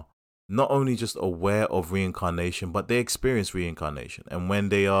are not only just aware of reincarnation, but they experience reincarnation. And when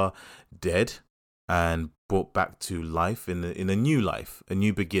they are dead and brought back to life in a new life, a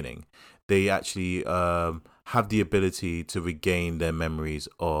new beginning, they actually have the ability to regain their memories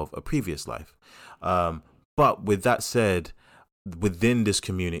of a previous life. But with that said, within this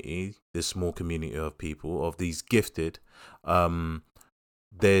community, this small community of people, of these gifted,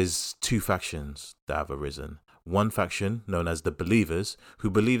 there's two factions that have arisen. One faction, known as the Believers,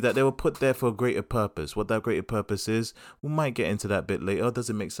 who believe that they were put there for a greater purpose. What that greater purpose is, we might get into that a bit later. Does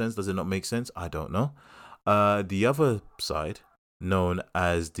it make sense? Does it not make sense? I don't know. The other side, known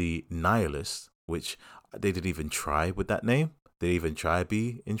as the Nihilists, which they didn't even try with that name. They didn't even try to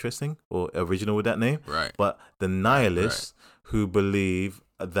be interesting or original with that name. Right. But the Nihilists, who believe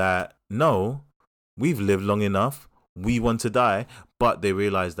that, no, we've lived long enough, we want to die, but they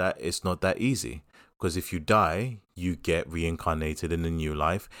realize that it's not that easy. Because if you die, you get reincarnated in a new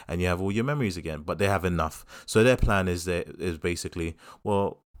life and you have all your memories again. But they have enough. So their plan is basically,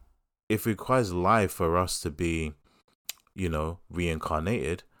 well, if it requires life for us to be,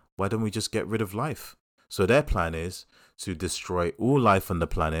 reincarnated, why don't we just get rid of life? So their plan is to destroy all life on the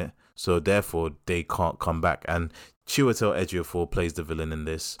planet. So therefore, they can't come back. And Chiwetel Ejiofor plays the villain in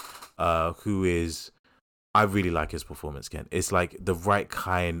this, who is... I really like his performance, Ken. It's like the right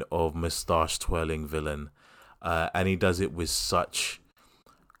kind of mustache twirling villain. And he does it with such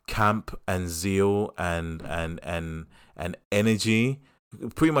camp and zeal and energy.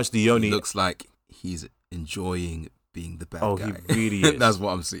 Pretty much the only... He looks like he's enjoying being the bad guy. Oh, he really is. That's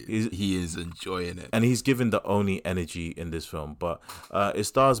what I'm seeing. He is enjoying it. And he's given the only energy in this film. But it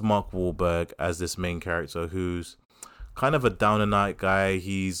stars Mark Wahlberg as this main character who's kind of a down and out guy.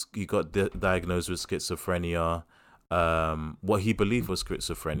 He got diagnosed with schizophrenia, what he believed was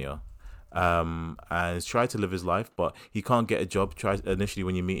schizophrenia, and he's tried to live his life, but he can't get a job. Initially,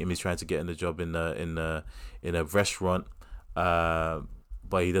 when you meet him, he's trying to get in a job in a restaurant,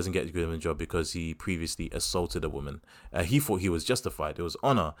 but he doesn't get a good job because he previously assaulted a woman. He thought he was justified. It was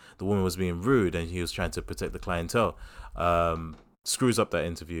honor. The woman was being rude, and he was trying to protect the clientele. Screws up that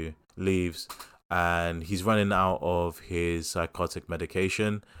interview, leaves. And he's running out of his psychotic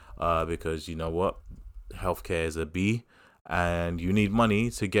medication because, you know what, healthcare is a B and you need money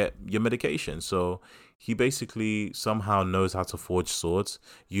to get your medication. So he basically somehow knows how to forge swords,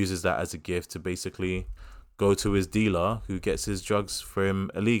 uses that as a gift to basically go to his dealer who gets his drugs for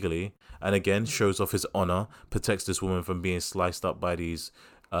him illegally. And again, shows off his honor, protects this woman from being sliced up by these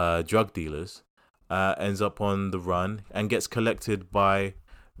drug dealers, ends up on the run and gets collected by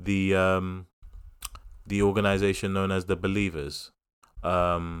the organization known as the Believers.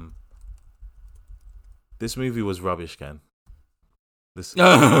 This movie was rubbish, Ken. This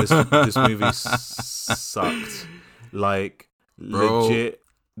movie sucked. Like, bro, legit.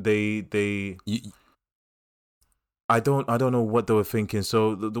 I don't know what they were thinking.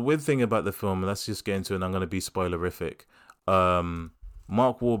 So the weird thing about the film, let's just get into it, and I'm going to be spoilerific.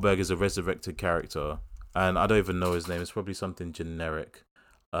 Mark Wahlberg is a resurrected character, and I don't even know his name. It's probably something generic.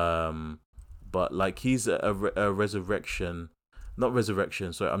 But like he's a resurrection, not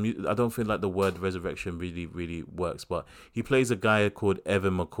resurrection. Sorry, I don't feel like the word resurrection really works. But he plays a guy called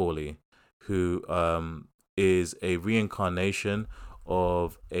Evan McCauley, who is a reincarnation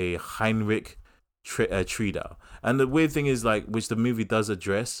of a Heinrich Triedau. And the weird thing is, like, which the movie does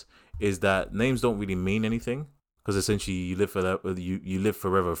address, is that names don't really mean anything, because essentially you live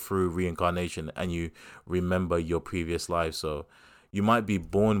forever through reincarnation, and you remember your previous life. So you might be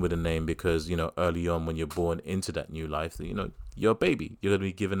born with a name because, early on when you're born into that new life, you're a baby. You're going to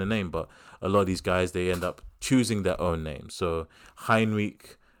be given a name. But a lot of these guys, they end up choosing their own name. So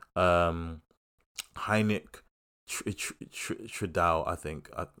Heinrich Triedau, I think.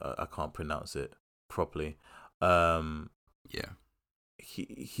 I can't pronounce it properly. Yeah.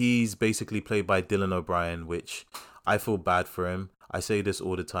 He's basically played by Dylan O'Brien, which I feel bad for him. I say this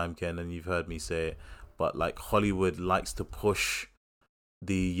all the time, Ken, and you've heard me say it. But like Hollywood likes to push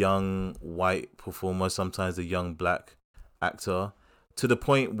the young white performer, sometimes the young black actor, to the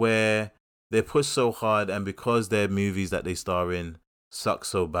point where they're pushed so hard, and because their movies that they star in suck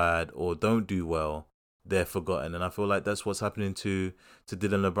so bad or don't do well, they're forgotten. And I feel like that's what's happening to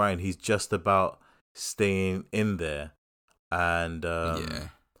Dylan O'Brien. He's just about staying in there, and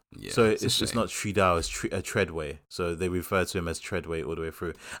Yeah, so it's not Triedau, it's Treadway. So they refer to him as Treadway all the way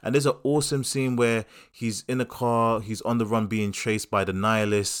through. And there's an awesome scene where he's in a car, he's on the run being chased by the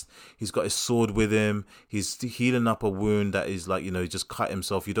nihilists. He's got his sword with him. He's healing up a wound that is like, he just cut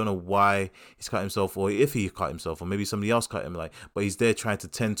himself. You don't know why he's cut himself, or if he cut himself, or maybe somebody else cut him. But he's there trying to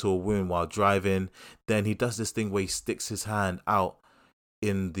tend to a wound while driving. Then he does this thing where he sticks his hand out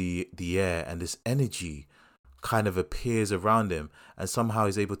in the air, and this energy kind of appears around him, and somehow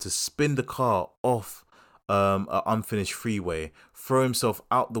he's able to spin the car off an unfinished freeway, throw himself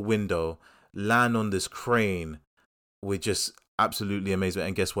out the window, land on this crane, with just absolutely amazing.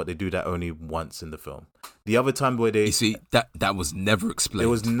 And guess what? They do that only once in the film. The other time where they... You see, that was never explained. It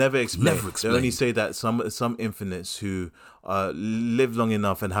was never explained. Never explained. They only say that some infinites who live long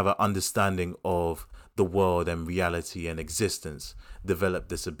enough and have an understanding of the world and reality and existence develop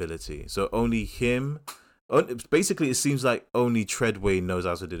this ability. So only him... Basically, it seems like only Treadway knows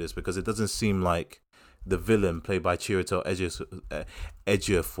how to do this, because it doesn't seem like the villain played by Chiwetel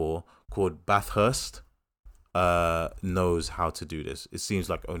Ejiofor, called Bathurst, knows how to do this. It seems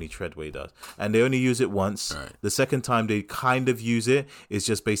like only Treadway does, and they only use it once. Right. The second time they kind of use it is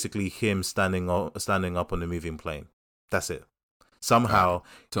just basically him standing up on the moving plane. That's it. Somehow,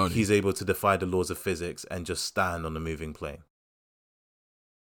 Tony. he's able to defy the laws of physics and just stand on a moving plane.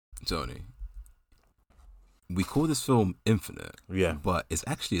 Tony, we call this film Infinite, Yeah. but it's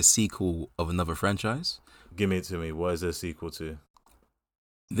actually a sequel of another franchise. Give it to me. What is the sequel to?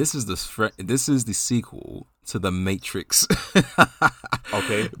 This is the sequel to The Matrix.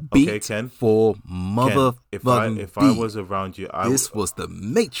 Okay, Beat okay, Ken. for Ken, mother. if I was around you, This was The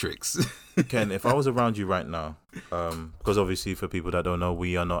Matrix. Ken, if I was around you right now, because obviously for people that don't know,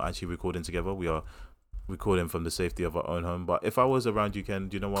 we are not actually recording together. We are recording from the safety of our own home. But if I was around you, Ken,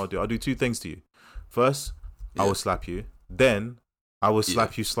 do you know what I'll do? I'll do two things to you. First, I will slap you. Then I will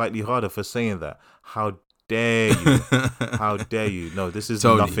slap you slightly harder for saying that. How dare you? How dare you? No, this is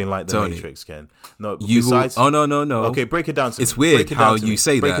nothing like the Matrix, Ken. No, besides. Oh no. Okay, break it down to me. It's weird how you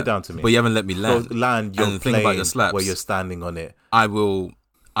say that. Break it down to me. But you haven't let me land. So land your and the thing plane about your slaps, where you're standing on it. I will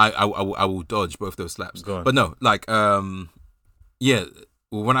dodge both those slaps. Go on. But no, like yeah.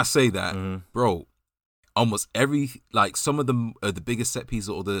 Well, when I say that, bro, almost every some of the biggest set pieces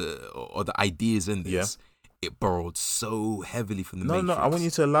or the ideas in this. Yeah. It borrowed so heavily from the Matrix. No, I want you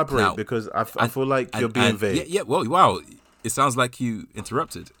to elaborate because I feel like you're being vague. Yeah, well, wow. It sounds like you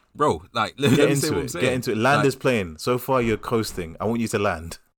interrupted. Bro, like, let me say what I'm saying. Get into it. Land is playing. So far, you're coasting. I want you to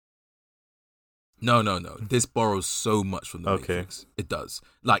land. No. This borrows so much from the Matrix. It does.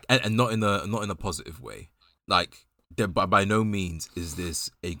 Like, and not in a positive way. Like, by no means is this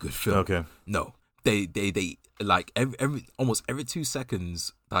a good film. Okay. No. They like, almost every 2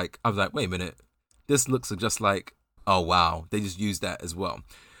 seconds, like, I was like, wait a minute. This looks just like, oh wow, they just used that as well.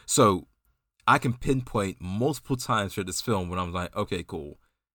 So I can pinpoint multiple times for this film when I'm like, okay, cool.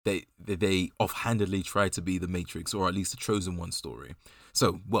 They offhandedly tried to be the Matrix, or at least the Chosen One story.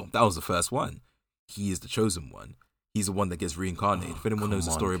 So, well, that was the first one. He is the Chosen One. He's the one that gets reincarnated. If anyone knows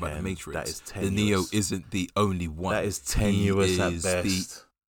the story about the Matrix, the Neo isn't the only one. That is tenuous at best.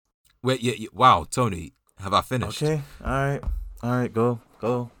 Wait, yeah, wow, Tony, have I finished? Okay, all right, go.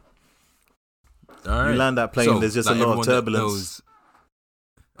 All right. You land that plane, so, there's just a lot of turbulence.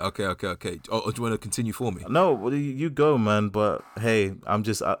 Okay. Oh, do you want to continue for me? No, you go, man. But hey, I'm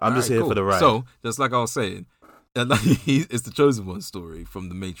just here cool. for the ride. So, just like I was saying, it's the Chosen One story from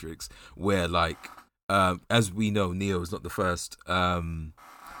the Matrix, where as we know, Neo is not the first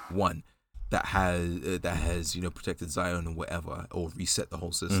one that has protected Zion and whatever, or reset the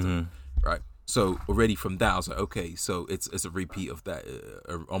whole system, right? So already from that, I was like, okay, so it's a repeat of that,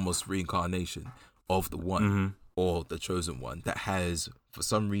 almost reincarnation of the one or the Chosen One that has, for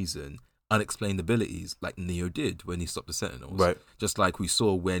some reason, unexplained abilities like Neo did when he stopped the Sentinels. Right. Just like we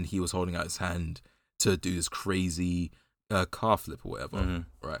saw when he was holding out his hand to do this crazy car flip or whatever.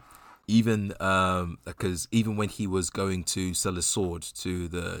 Right. Even because even when he was going to sell his sword to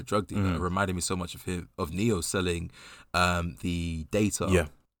the drug dealer, it reminded me so much of Neo selling the data. Yeah.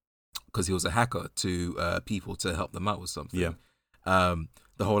 Because he was a hacker to people to help them out with something. Yeah.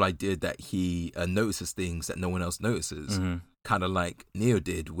 The whole idea that he notices things that no one else notices, kind of like Neo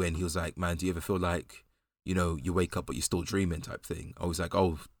did when he was like, man, do you ever feel like, you wake up but you're still dreaming type thing? I was like,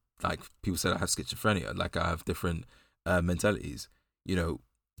 oh, like people said I have schizophrenia, like I have different mentalities.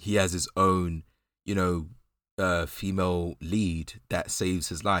 He has his own, female lead that saves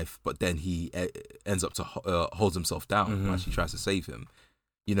his life, but then he ends up to holds himself down while she tries to save him.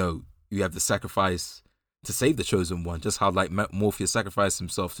 You have the sacrifice to save the Chosen One, just how like Morpheus sacrificed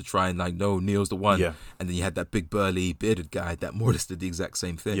himself to try and no, Neo's the one. Yeah. And then you had that big burly bearded guy that more or less did the exact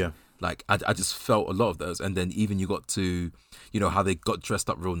same thing. Yeah. Like I just felt a lot of those. And then even you got to, how they got dressed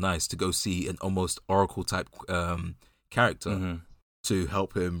up real nice to go see an almost Oracle type character to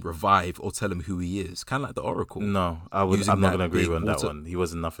help him revive or tell him who he is. Kind of like the Oracle. No, I'm not going to agree with that one. He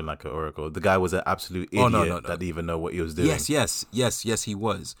wasn't nothing like an Oracle. The guy was an absolute idiot that didn't even know what he was doing. Yes, he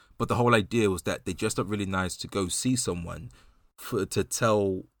was. But the whole idea was that they dressed up really nice to go see someone to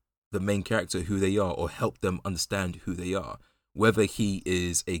tell the main character who they are or help them understand who they are. Whether he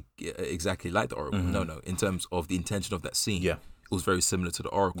is exactly like the Oracle. No. In terms of the intention of that scene, it was very similar to the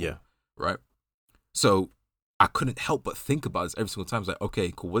Oracle. Yeah. Right? So I couldn't help but think about this every single time. I was like,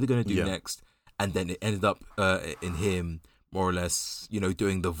 okay, cool, what are they going to do next? And then it ended up in him more or less,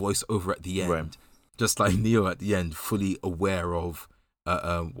 doing the voiceover at the end. Right. Just like Neo at the end, fully aware of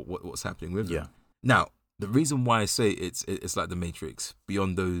what's happening with him. Now, the reason why I say it's like the Matrix,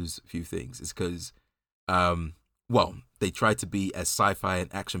 beyond those few things, is because, they tried to be as sci-fi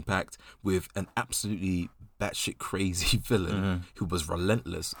and action-packed with an absolutely batshit crazy villain who was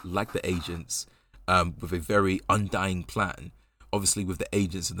relentless, like the agents, with a very undying plan. Obviously, with the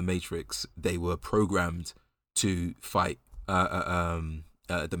agents in the Matrix, they were programmed to fight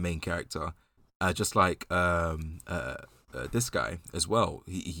the main character, just like this guy as well.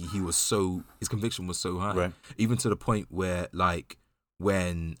 He was so, his conviction was so high, Right. even to the point where like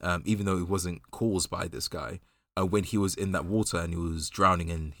when even though it wasn't caused by this guy, when he was in that water and he was drowning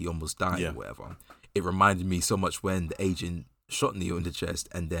and he almost died or whatever, it reminded me so much when the agent shot Neo in the chest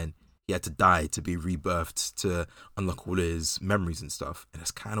and then he had to die to be rebirthed to unlock all his memories and stuff. And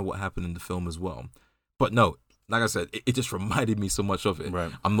that's kind of what happened in the film as well. But no, like I said, it just reminded me so much of it.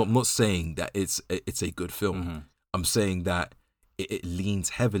 Right. I'm not saying that it's a good film. Mm-hmm. I'm saying that it leans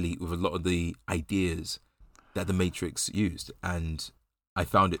heavily with a lot of the ideas that the Matrix used, and I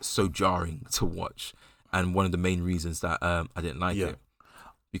found it so jarring to watch. And one of the main reasons that I didn't like it,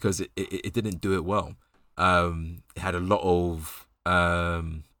 because it didn't do it well. It had a lot of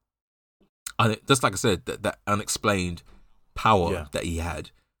just like I said, that unexplained power that he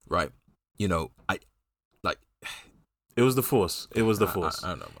had, right? You know, it was the Force. It was the Force. I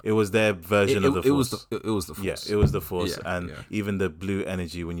don't know. It was their version of the Force. It was the Force. Yeah, it was the Force, Yeah, and yeah. even the blue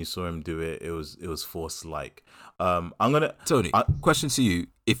energy when you saw him do it, it was Force like. I'm gonna Tony, question to you: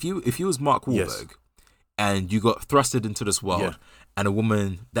 If you was Mark Wahlberg, Yes. and you got thrusted into this world, Yeah. and a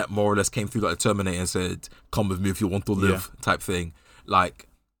woman that more or less came through like the Terminator and said, "Come with me if you want to live," type thing, like,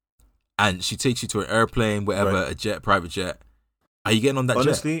 and she takes you to an airplane, whatever, Right. a jet, private jet. Are you getting on that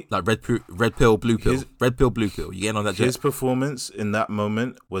Honestly, jet? Like red pill, blue pill, red pill, blue pill. You getting on that jet? his performance in that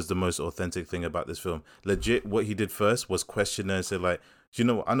moment was the most authentic thing about this film. Legit, what he did first was question her and say, like, do you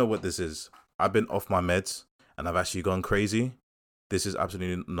know what? I know what this is. I've been off my meds and I've actually gone crazy. This is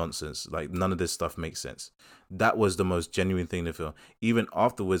absolutely nonsense. Like, none of this stuff makes sense. That was the most genuine thing in the film. Even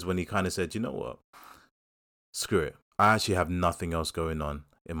afterwards, when he kind of said, you know what? Screw it. I actually have nothing else going on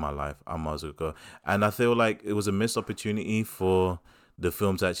in my life. I might as well go. And I feel like it was a missed opportunity for the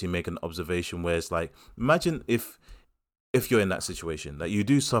film to actually make an observation where it's like, imagine if you're in that situation, that you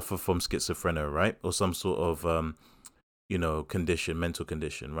do suffer from schizophrenia, right? Or some sort of, condition, mental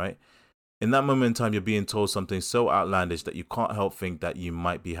condition, right? In that moment in time, you're being told something so outlandish that you can't help think that you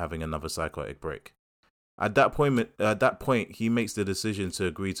might be having another psychotic break. At that point, he makes the decision to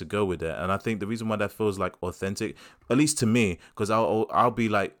agree to go with it, and I think the reason why that feels like authentic, at least to me, because I'll be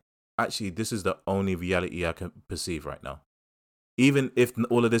like, actually, this is the only reality I can perceive right now. Even if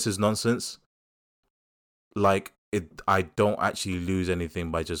all of this is nonsense, like I don't actually lose anything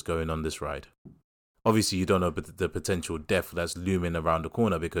by just going on this ride. Obviously, you don't know the potential death that's looming around the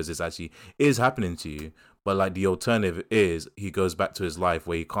corner because it's actually is happening to you. But like the alternative is he goes back to his life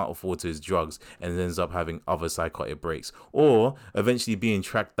where he can't afford his drugs and ends up having other psychotic breaks, or eventually being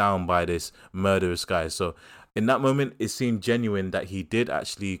tracked down by this murderous guy. So in that moment, it seemed genuine that he did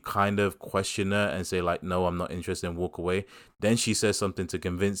actually kind of question her and say like, no, I'm not interested, and walk away. Then she says something to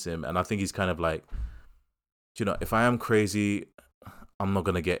convince him. And I think he's kind of like, if I am crazy, I'm not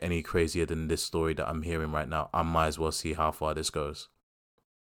going to get any crazier than this story that I'm hearing right now. I might as well see how far this goes.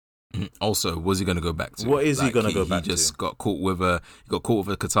 Also, what's he going to go back to? What is he going to go back to? He just got caught with a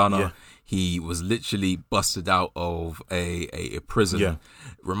katana. Yeah. He was literally busted out of a prison. Yeah.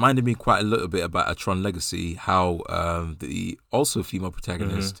 Reminded me quite a little bit about a Tron Legacy, how the also female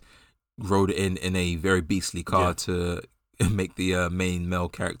protagonist rode in a very beastly car to make the main male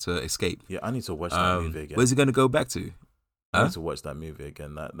character escape. Yeah, I need to watch that movie again. Where's he going to go back to? I need to watch that movie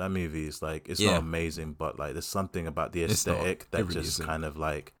again. That movie is like, it's not amazing, but like there's something about the aesthetic that really just isn't. Kind of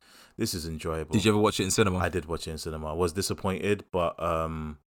like, this is enjoyable. Did you ever watch it in cinema? I did watch it in cinema. I was disappointed, but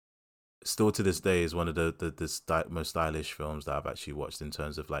still to this day is one of the most stylish films that I've actually watched in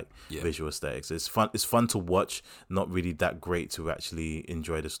terms of like visual aesthetics. It's fun to watch, not really that great to actually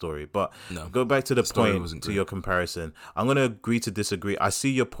enjoy the story. But go back to the point, to your comparison. I'm going to agree to disagree. I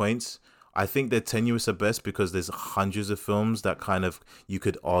see your points. I think they're tenuous at best because there's hundreds of films that kind of you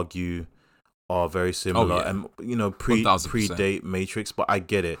could argue are very similar and predate Matrix, but I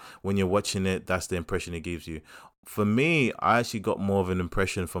get it. When you're watching it, that's the impression it gives you. For me, I actually got more of an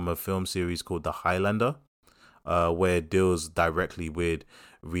impression from a film series called The Highlander, where it deals directly with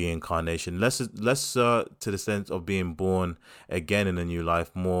reincarnation, less to the sense of being born again in a new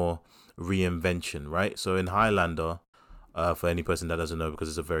life, more reinvention, right? So in Highlander, for any person that doesn't know, because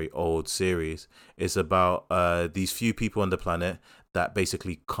it's a very old series, it's about these few people on the planet that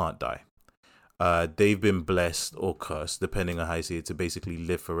basically can't die. They've been blessed or cursed, depending on how you see it, to basically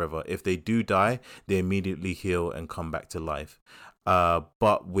live forever. If they do die, they immediately heal and come back to life.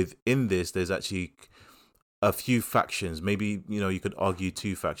 But within this, there's actually a few factions. Maybe, you could argue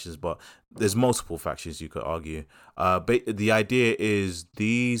two factions, but there's multiple factions you could argue. But the idea is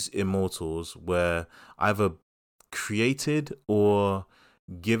these immortals were either created or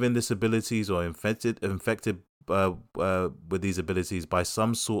given these abilities or infected with these abilities by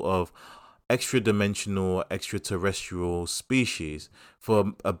some sort of extra-dimensional, extraterrestrial species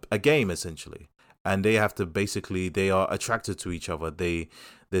for a game, essentially. And they have to basically, they are attracted to each other.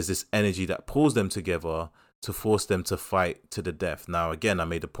 There's this energy that pulls them together to force them to fight to the death. Now, again, I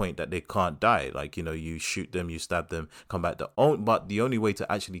made a point that they can't die. Like, you know, you shoot them, you stab them, come back. But the only way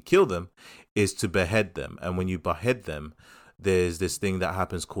to actually kill them is to behead them. And when you behead them, there's this thing that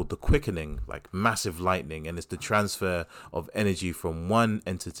happens called the quickening, like massive lightning, and it's the transfer of energy from one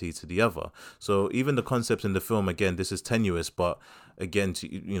entity to the other. So even the concept in the film, again, this is tenuous, but again,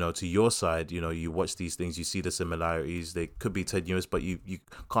 to your side, you watch these things, you see the similarities. They could be tenuous, but you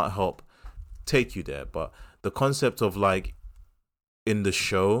can't help take you there. But the concept of, like, in the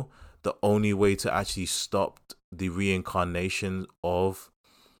show, the only way to actually stop the reincarnation of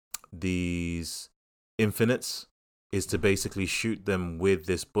these infinites is to basically shoot them with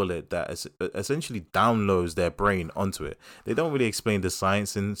this bullet that essentially downloads their brain onto it. They don't really explain the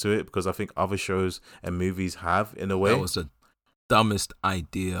science into it, because I think other shows and movies have, in a way. That was the dumbest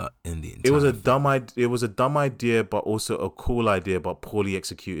idea in the entire It was a dumb idea, but also a cool idea, but poorly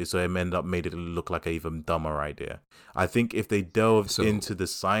executed. So it made it look like an even dumber idea. I think if they delved into the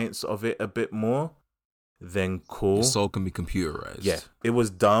science of it a bit more, then cool. Your soul can be computerized. Yeah, it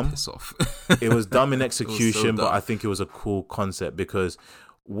was dumb. Piss off. It was dumb in execution, dumb. but I think it was a cool concept, because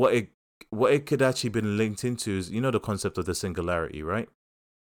what it could actually been linked into is, the concept of the singularity, right?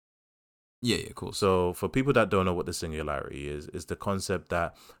 Yeah, of course. So for people that don't know what the singularity is the concept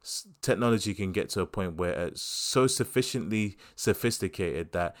that technology can get to a point where it's so sufficiently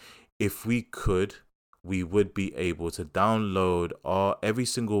sophisticated that if we could, we would be able to download every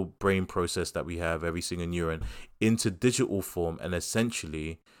single brain process that we have, every single neuron, into digital form. And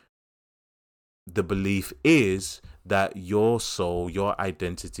essentially, the belief is that your soul, your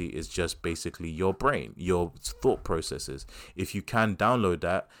identity is just basically your brain, your thought processes. If you can download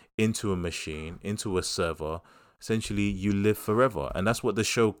that into a machine, into a server, essentially you live forever. And that's what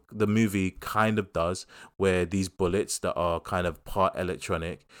the movie kind of does, where these bullets that are kind of part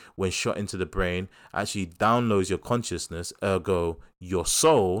electronic, when shot into the brain, actually downloads your consciousness, ergo your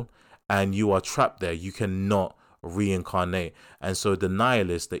soul, and you are trapped there. You cannot reincarnate. And so the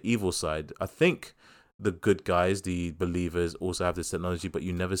nihilists, the evil side, I think the good guys, the believers, also have this technology, but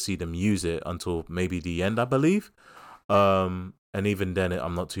you never see them use it until maybe the end, I believe. And even then,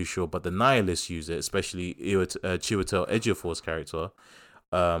 I'm not too sure. But the nihilists use it, especially Chiwetel Ejiofor's character.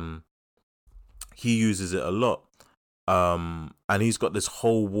 He uses it a lot. And he's got this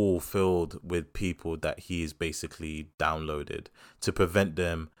whole wall filled with people that he's basically downloaded to prevent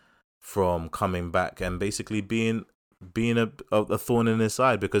them from coming back and basically being a thorn in his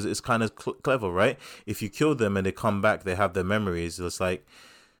side, because it's kind of clever, right? If you kill them and they come back, they have their memories. It's like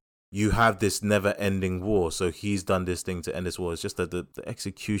you have this never-ending war. So he's done this thing to end this war. It's just that the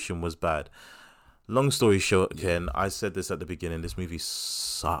execution was bad. Long story short, Ken, I said this at the beginning. This movie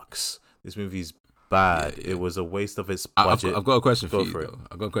sucks. This movie's bad. Yeah. It was a waste of its budget. I've got a question for you, though.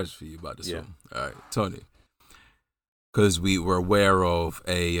 I've got a question for you about this film. All right, Tony. Because we were aware of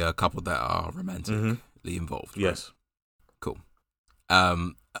a couple that are romantically involved. Right? Yes. Cool.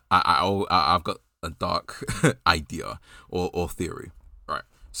 I've got a dark idea or theory. Right.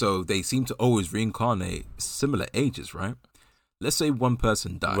 So they seem to always reincarnate similar ages, right? Let's say one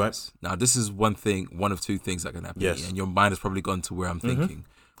person dies. Right. Now, this is one of two things that can happen. Yes. And your mind has probably gone to where I'm thinking.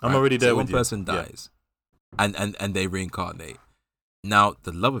 I'm already there with you. One person dies and they reincarnate. Now,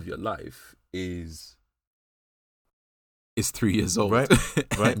 the love of your life is 3 years old. Right.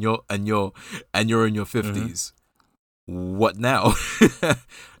 Right. and you're in your 50s. What now?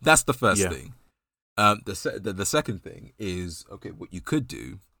 That's the first thing. The second thing is, okay, what you could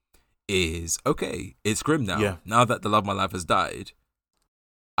do is, okay, it's grim now. Yeah. Now that the love of my life has died,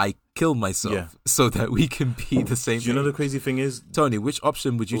 I kill myself so that we can be the same. Do you know the crazy thing is, Tony, which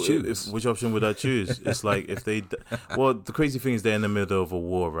option would you choose? Which option would I choose? It's like if they, well, the crazy thing is they're in the middle of a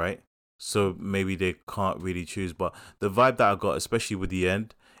war, right? So maybe they can't really choose. But the vibe that I got, especially with the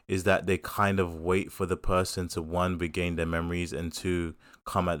end, is that they kind of wait for the person to, one, regain their memories, and two,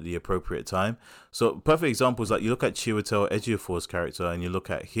 come at the appropriate time. So perfect example is like you look at Chiwetel Ejiofor's character and you look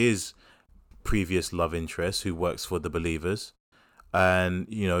at his previous love interest who works for the Believers, and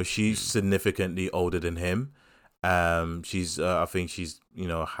she's significantly older than him. She's I think she's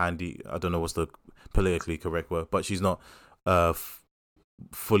handy. I don't know what's the politically correct word, but she's not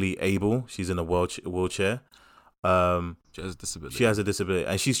fully able. She's in a wheelchair. She has a disability. She has a disability,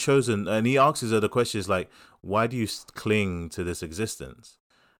 and she's chosen. And he asks her the questions like, "Why do you cling to this existence?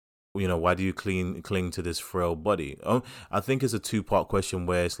 Why do you cling to this frail body?" I think it's a 2-part question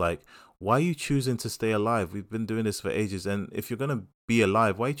where it's like, why are you choosing to stay alive? We've been doing this for ages, and if you're gonna be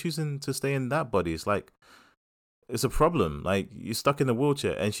alive. Why are you choosing to stay in that body? It's like, it's a problem. Like, you're stuck in a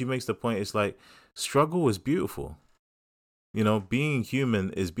wheelchair. And she makes the point, it's like, struggle is beautiful. You know, being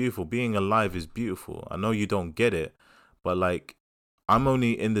human is beautiful. Being alive is beautiful. I know you don't get it, but like, I'm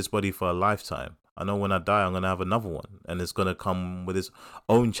only in this body for a lifetime. I know when I die, I'm going to have another one, and it's going to come with its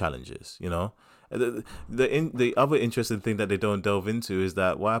own challenges, you know? The other interesting thing that they don't delve into is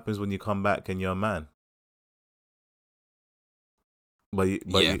that what happens when you come back and you're a man? I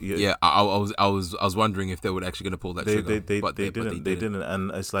was wondering if they were actually going to pull that trigger. They didn't,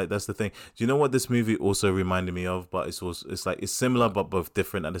 and it's like, that's the thing. Do you know what this movie also reminded me of? But it's like, it's similar but both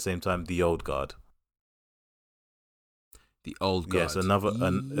different at the same time. The Old Guard. The Old Guard. Yes, another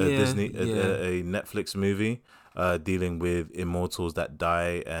Disney a Netflix movie dealing with immortals that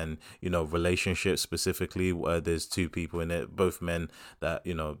die, and you know, relationships specifically, where there's two people in it, both men that,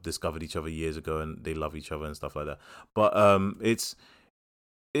 you know, discovered each other years ago and they love each other and stuff like that. But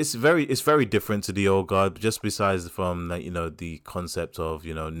it's very different to The Old Guard, just besides from, like, you know, the concept of,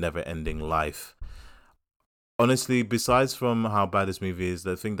 you know, never ending life. Honestly, besides from how bad this movie is,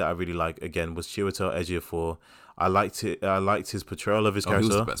 the thing that I really like again was Chiwetel Ejiofor. I liked his portrayal of his character. He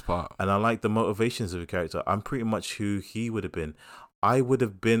was the best part. And I liked the motivations of the character. I'm pretty much who he would have been. I would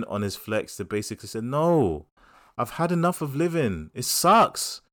have been on his flex to basically say, no, I've had enough of living. It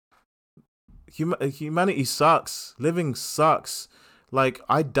sucks. Humanity sucks. Living sucks. Like,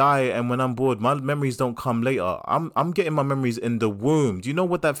 I die, and when I'm bored, my memories don't come later. I'm getting my memories in the womb. Do you know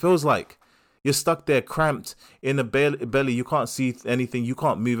what that feels like? You're stuck there, cramped in a belly. You can't see anything. You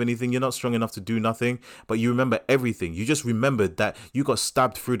can't move anything. You're not strong enough to do nothing, but you remember everything. You just remembered that you got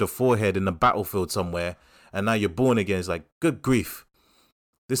stabbed through the forehead in the battlefield somewhere, and now you're born again. It's like, good grief.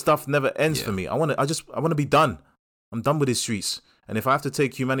 This stuff never ends for me. I want to be done. I'm done with these streets. And if I have to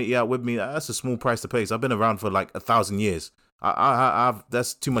take humanity out with me, that's a small price to pay. So I've been around for like 1,000 years. I've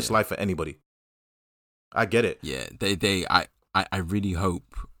that's too much life for anybody. I get it. Yeah, I really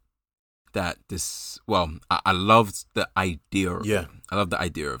hope that this. Well, I loved the idea. Of it. I love the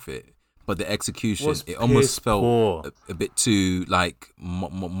idea of it, but the execution, it almost felt a bit too like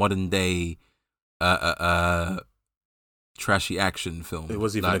modern day, trashy action film. It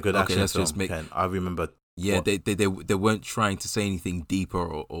wasn't even a good action film. Ken, I remember. Yeah, they weren't trying to say anything deeper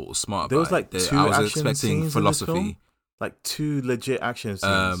or smart. There was like two I was action expecting scenes philosophy. in this film? Like two legit action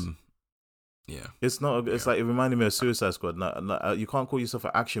scenes. Yeah, it's not. It's like, it reminded me of Suicide Squad. No, you can't call yourself an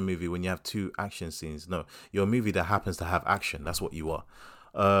action movie when you have two action scenes. No, you're a movie that happens to have action. That's what you are.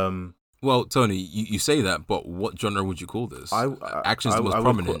 Well, Tony, you say that, but what genre would you call this? Action's the most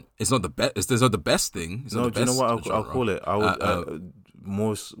prominent. It's not the best. It's not the best thing. It's no, not the do you best know what genre. I'll call it? I would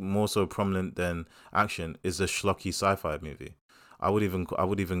more so prominent than action is a schlocky sci-fi movie. I would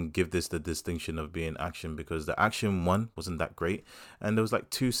even give this the distinction of being action, because the action one wasn't that great, and there was like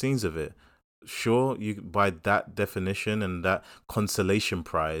two scenes of it. Sure, you by that definition and that consolation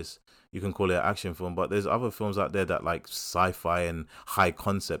prize, you can call it an action film, but there's other films out there that like sci-fi and high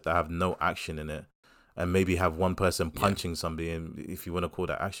concept that have no action in it, and maybe have one person punching somebody, and if you want to call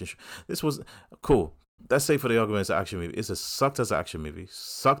that action. This was cool. Let's say for the argument, it's an action movie. Sucked as an action movie,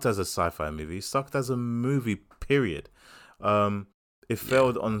 sucked as a sci-fi movie, sucked as a movie, period. It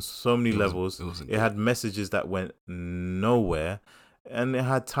failed on so many levels. It had messages that went nowhere, and it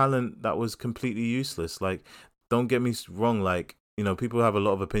had talent that was completely useless. Like, don't get me wrong, like, you know, people have a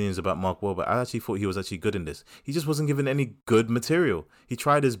lot of opinions about Mark Wahlberg. I actually thought he was actually good in this. He just wasn't given any good material. He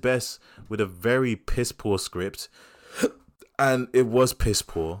tried his best with a very piss poor script, and it was piss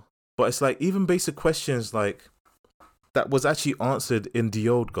poor. But it's like, even basic questions like that was actually answered in The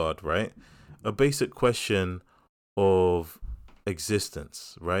Old Guard, right? A basic question of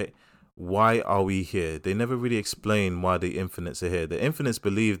existence, right? Why are we here? They never really explain why the infinites are here. The infinites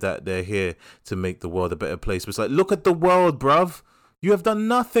believe that they're here to make the world a better place. But it's like, look at the world, bruv. You have done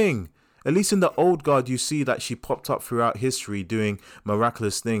nothing. At least in The Old Guard, you see that she popped up throughout history doing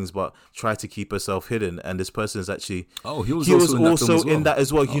miraculous things, but tried to keep herself hidden. And this person is actually... Oh, he was also in that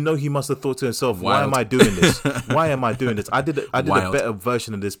as well. Oh. You know, he must have thought to himself, why am I doing this? Why am I doing this? I did a better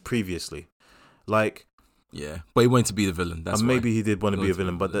version of this previously. Like... Yeah, but he wanted to be the villain. That's maybe he did want to be a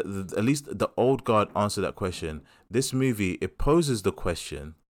villain, but at least the Old Guard answered that question. This movie, it poses the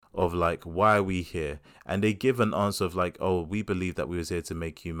question of like, why are we here? And they give an answer of like, oh, we believe that we was here to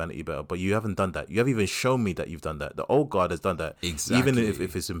make humanity better. But you haven't done that. You haven't even shown me that you've done that. The Old Guard has done that. Exactly. Even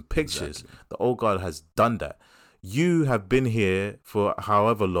if it's in pictures, the Old Guard has done that. You have been here for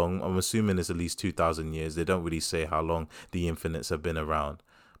however long. I'm assuming it's at least 2,000 years. They don't really say how long the infinites have been around.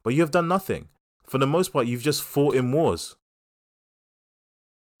 But you have done nothing. For the most part, you've just fought in wars.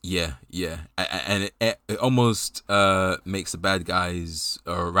 And it almost makes the bad guys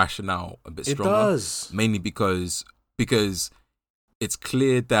rationale a bit It stronger. does. Mainly because it's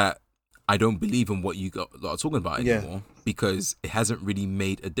clear that I don't believe in what you are talking about anymore, because it hasn't really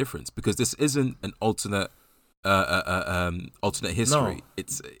made a difference, because this isn't an alternate history. No.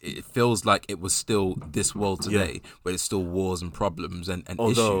 It feels like it was still this world today, where there's still wars and problems and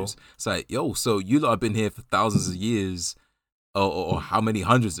issues. It's like, yo, so you lot have been here for thousands of years, or how many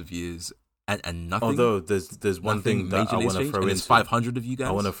hundreds of years, and nothing. Although there's one thing that I want to throw into. 500 of you guys.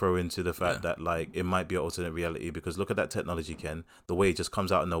 I want to throw into the fact that, like, it might be an alternate reality, because look at that technology, Ken. The way it just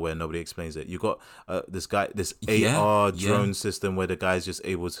comes out of nowhere, nobody explains it. You got this AR drone system where the guy's just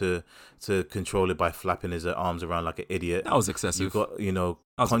able to control it by flapping his arms around like an idiot. That was excessive. You got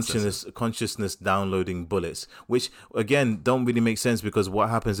consciousness downloading bullets, which again don't really make sense, because what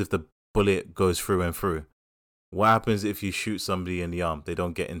happens if the bullet goes through and through? What happens if you shoot somebody in the arm? They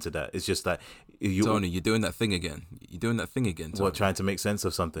don't get into that. It's just that Tony, you're doing that thing again. Tony. What, trying to make sense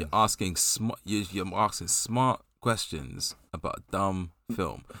of something? You're asking smart questions about a dumb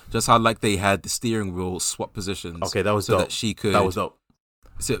film. Just how, like, they had the steering wheel swap positions. Okay, that was so dope. That she could. That was dope.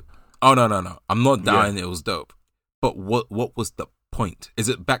 So, no. I'm not dying. It was dope. But what was the point? Is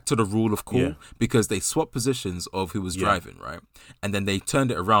it back to the rule of cool? Yeah. Because they swapped positions of who was driving, right? And then they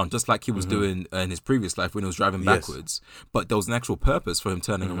turned it around, just like he was doing in his previous life when he was driving backwards. But there was an actual purpose for him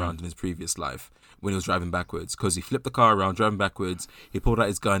turning around in his previous life when he was driving backwards, because he flipped the car around, driving backwards. He pulled out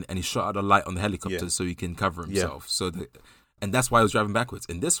his gun and he shot out a light on the helicopter so he can cover himself. And that's why he was driving backwards.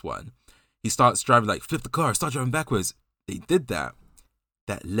 In this one, he starts driving, like, flip the car, start driving backwards. They did that.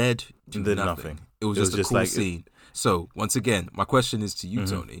 That led to nothing. It was just a cool scene. So, once again, my question is to you,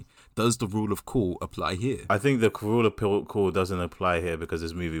 Tony. Does the rule of cool apply here? I think the rule of cool doesn't apply here, because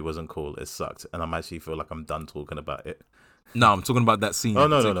this movie wasn't cool. It sucked. And I'm actually feel like I'm done talking about it. No, I'm talking about that scene. Oh,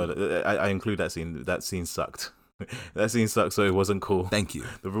 no. I include that scene. That scene sucked. That scene sucked, so it wasn't cool. Thank you.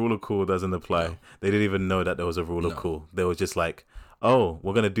 The rule of cool doesn't apply. No. They didn't even know that there was a rule of cool. They were just like, oh,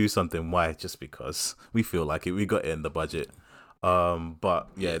 we're going to do something. Why? Just because we feel like it. We got it in the budget. But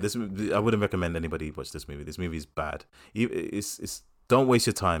yeah, this I wouldn't recommend anybody watch this movie. This movie's bad. It's don't waste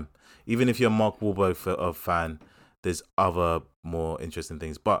your time. Even if you're a Mark Wahlberg fan, there's other more interesting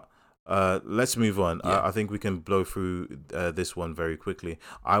things. But let's move on. I think we can blow through this one very quickly.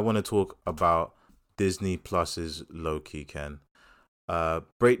 I want to talk about Disney Plus's Loki, Ken.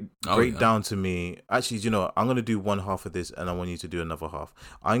 Break down to me. Actually, you know, I'm gonna do one half of this, and I want you to do another half.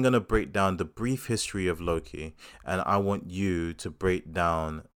 I'm gonna break down the brief history of Loki, and I want you to break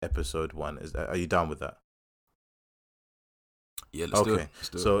down episode 1. Are you down with that? Yeah, let's do it.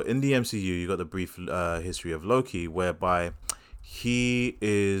 So in the MCU, you got the brief history of Loki, whereby he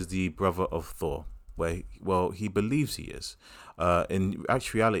is the brother of Thor. He believes he is. In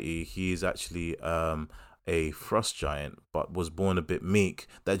actuality, he is actually a frost giant, but was born a bit meek.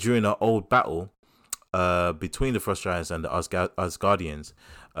 That during an old battle between the frost giants and the Asgardians,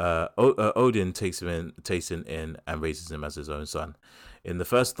 Odin takes him in and raises him as his own son. In the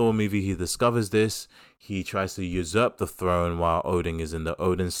first Thor movie, he discovers this. He tries to usurp the throne while Odin is in the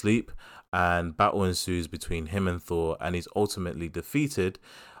Odin sleep, and battle ensues between him and Thor, and he's ultimately defeated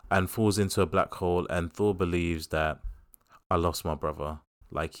and falls into a black hole. And Thor believes that, I lost my brother.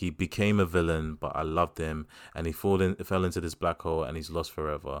 Like, he became a villain, but I loved him, and he fell into this black hole, and he's lost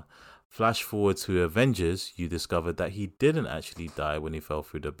forever. Flash forward to Avengers, you discovered that he didn't actually die when he fell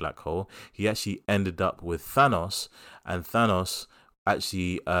through the black hole. He actually ended up with Thanos, and Thanos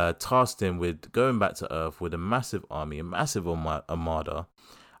actually tasked him with going back to Earth with a massive army, a massive armada,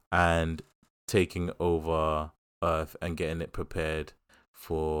 and taking over Earth and getting it prepared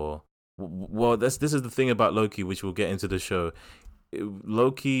for... Well, this is the thing about Loki, which we'll get into the show.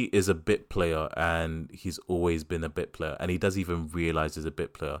 Loki is a bit player, and he's always been a bit player, and he doesn't even realize he's a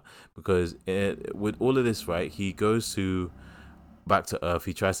bit player, because with all of this, right, he goes back to Earth,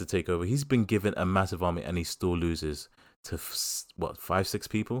 he tries to take over, he's been given a massive army, and he still loses to 5-6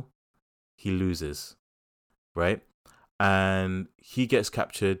 people. He loses, right? And he gets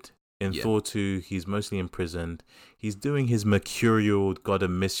captured. In Thor 2, he's mostly imprisoned. He's doing his mercurial god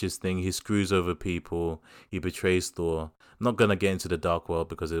of mischief thing. He screws over people. He betrays Thor. I'm not going to get into the Dark World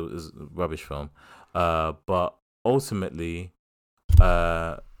because it was a rubbish film. But ultimately,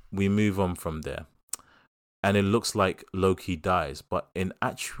 we move on from there. And it looks like Loki dies. But in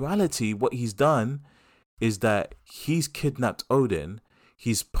actuality, what he's done is that he's kidnapped Odin.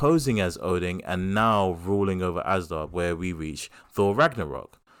 He's posing as Odin and now ruling over Asgard, where we reach Thor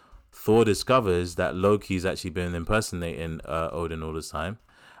Ragnarok. Thor discovers that Loki's actually been impersonating Odin all this time,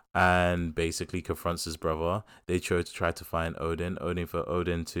 and basically confronts his brother. They try to find Odin for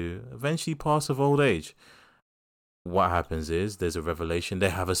Odin to eventually pass of old age. What happens is there's a revelation. They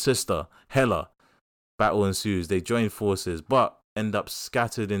have a sister, Hela. Battle ensues. They join forces, but end up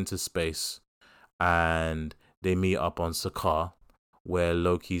scattered into space, and they meet up on Sakaar, where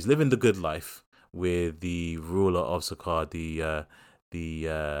Loki's living the good life with the ruler of Sakaar,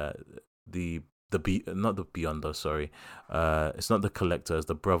 not the Beyonder, sorry. It's not the Collector, it's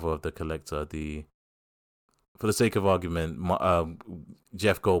the brother of the Collector. For the sake of argument,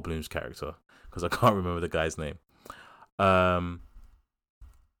 Jeff Goldblum's character, because I can't remember the guy's name.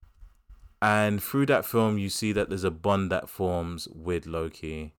 And through that film, you see that there's a bond that forms with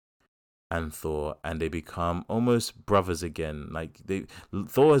Loki and Thor, and they become almost brothers again. Like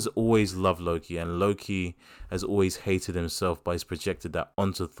Thor has always loved Loki, and Loki has always hated himself, but he's projected that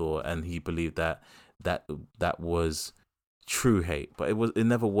onto Thor, and he believed that was true hate, but it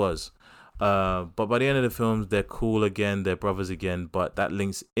never was. But by the end of the film, they're cool again, they're brothers again. But that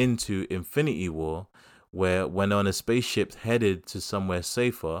links into Infinity War, where when on a spaceship headed to somewhere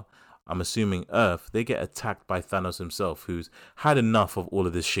safer, I'm assuming Earth, they get attacked by Thanos himself, who's had enough of all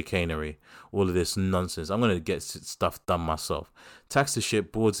of this chicanery, all of this nonsense. I'm going to get stuff done myself. Attacks the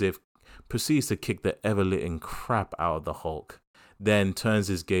ship, boards it, proceeds to kick the ever-litting crap out of the Hulk, then turns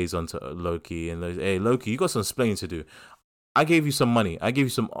his gaze onto Loki and goes, hey, Loki, you got some explaining to do. I gave you some money. I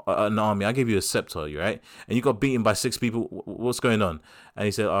gave you an army. I gave you a scepter, right? And you got beaten by 6 people. What's going on? And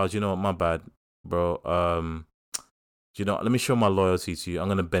he said, oh, do you know what? My bad, bro. You know, let me show my loyalty to you. I'm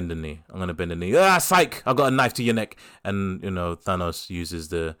going to bend the knee. Ah, psych! I got a knife to your neck. And, Thanos uses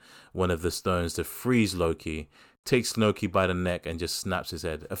one of the stones to freeze Loki, takes Loki by the neck and just snaps his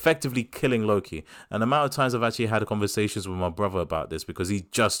head, effectively killing Loki. And the amount of times I've actually had conversations with my brother about this, because he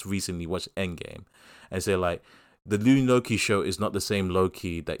just recently watched Endgame, and say, like, the new Loki show is not the same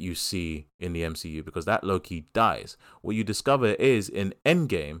Loki that you see in the MCU, because that Loki dies. What you discover is in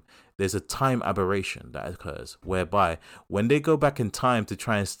Endgame, there's a time aberration that occurs, whereby when they go back in time to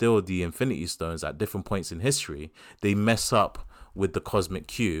try and steal the Infinity Stones at different points in history, they mess up with the Cosmic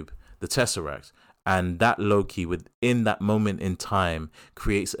Cube, the Tesseract. And that Loki, within that moment in time,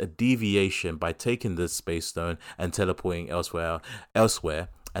 creates a deviation by taking the Space Stone and teleporting elsewhere.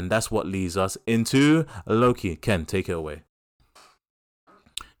 And that's what leads us into Loki. Ken, take it away.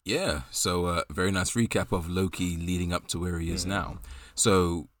 Yeah, so very nice recap of Loki leading up to where he is now.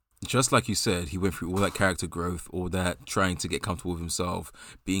 So just like you said, he went through all that character growth, all that trying to get comfortable with himself,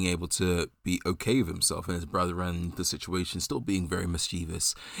 being able to be okay with himself and his brother and the situation, still being very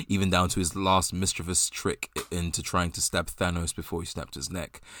mischievous, even down to his last mischievous trick into trying to stab Thanos before he snapped his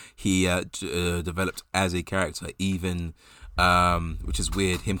neck. He developed as a character, even... which is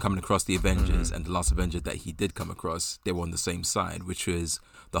weird, him coming across the Avengers, and the last Avenger that he did come across, they were on the same side, which was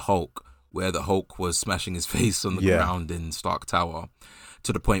the Hulk, where the Hulk was smashing his face on the ground in Stark Tower,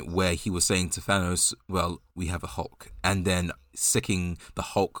 to the point where he was saying to Thanos, well, we have a Hulk, and then sicking the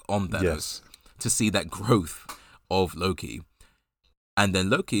Hulk on Thanos to see that growth of Loki. And then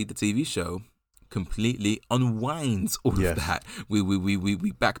Loki, the TV show, completely unwinds all of that. We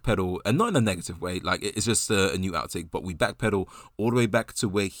backpedal, and not in a negative way, like it's just a new outtake, but we backpedal all the way back to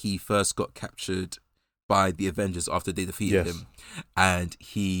where he first got captured by the Avengers after they defeated him, and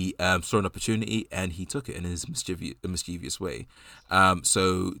he saw an opportunity and he took it in his mischievous way.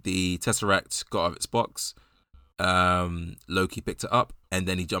 So the Tesseract got out of its box, Loki picked it up, and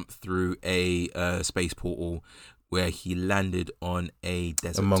then he jumped through a space portal where he landed on a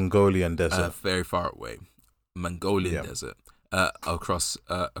desert. A Mongolian desert. Very far away. Mongolian desert. Across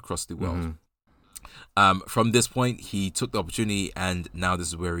the world. From this point, he took the opportunity, and now this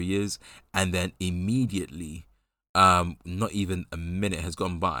is where he is. And then immediately, not even a minute has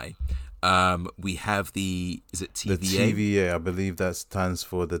gone by, we have is it TVA? The TVA, I believe that stands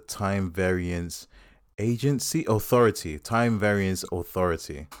for the Time Variance Authority. Time Variance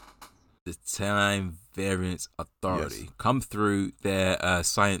Authority. The Time Variance Authority come through their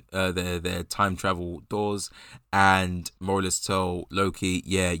their time travel doors, and more or less tell Loki,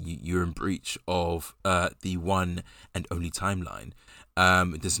 you're in breach of the one and only timeline.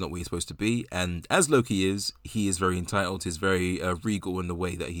 This is not where you're supposed to be. And as Loki is, he is very entitled. He's very regal in the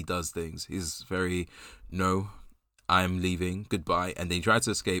way that he does things. He's very, no, I'm leaving, goodbye. And then he tries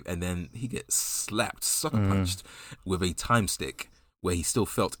to escape, and then he gets slapped, sucker punched with a time stick, where he still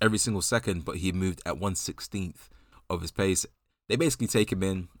felt every single second, but he moved at 1/16th of his pace. They basically take him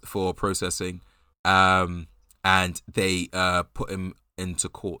in for processing, and they put him into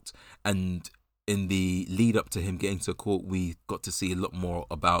court. And in the lead up to him getting to court, we got to see a lot more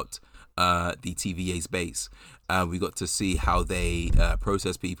about the TVA's base. We got to see how they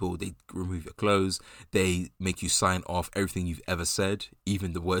process people. They remove your clothes. They make you sign off everything you've ever said,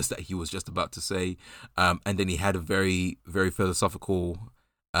 even the words that he was just about to say. And then he had a very, very philosophical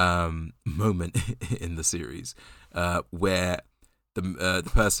moment in the series where the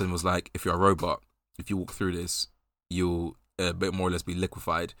person was like, if you're a robot, if you walk through this, you'll a bit more or less be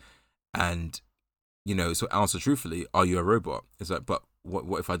liquefied. And, so answer truthfully, are you a robot? It's like, but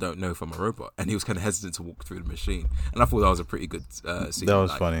what if I don't know if I'm a robot? And he was kind of hesitant to walk through the machine. And I thought that was a pretty good scene. That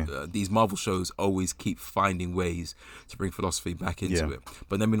was funny. These Marvel shows always keep finding ways to bring philosophy back into it.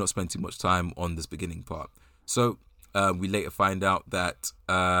 But then we not spend too much time on this beginning part. So we later find out that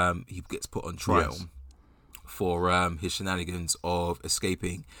he gets put on trial. Yes. For his shenanigans of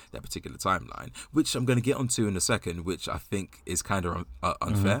escaping that particular timeline, which I'm going to get onto in a second, which I think is kind of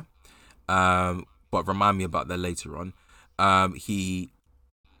unfair. But remind me about that later on. He's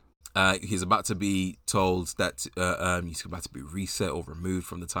about to be told that he's about to be reset or removed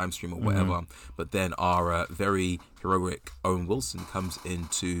from the time stream or whatever. But then our very heroic Owen Wilson comes in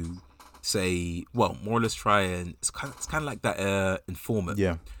to say, well, more or less try and it's kind of like that informant.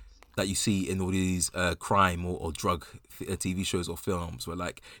 Yeah. That you see in all these crime or drug TV shows or films where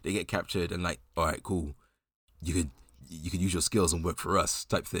like they get captured and like, all right, cool, you could use your skills and work for us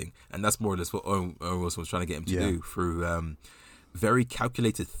type thing. And that's more or less what Owen Wilson was trying to get him to do through very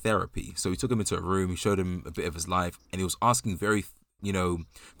calculated therapy. So he took him into a room, he showed him a bit of his life, and he was asking very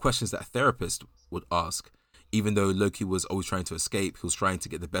questions that a therapist would ask. Even though Loki was always trying to escape, he was trying to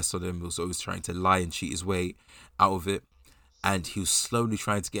get the best of him, he was always trying to lie and cheat his way out of it. And he was slowly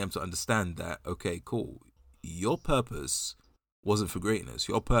trying to get him to understand that, okay, cool, your purpose wasn't for greatness.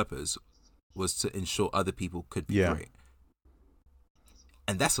 Your purpose was to ensure other people could be great.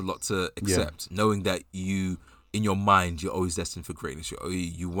 And that's a lot to accept, knowing that you, in your mind, you're always destined for greatness.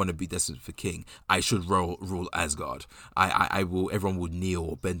 You want to be destined for king. I should rule Asgard. I will. Everyone will kneel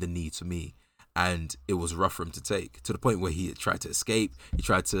or bend the knee to me. And it was rough for him to take, to the point where he tried to escape. He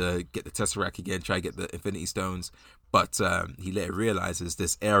tried to get the Tesseract again, try to get the Infinity Stones. But he later realizes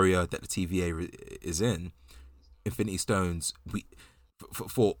this area that the TVA is in, Infinity Stones,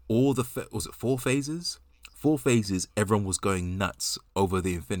 for all the, was it 4 phases? 4 phases, everyone was going nuts over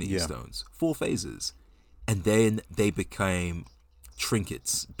the Infinity Stones. 4 phases. And then they became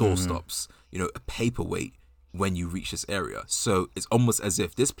trinkets, doorstops, a paperweight when you reach this area. So it's almost as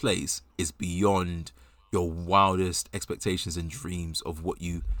if this place is beyond your wildest expectations and dreams of what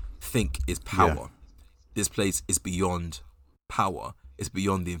you think is power. Yeah. This place is beyond power. It's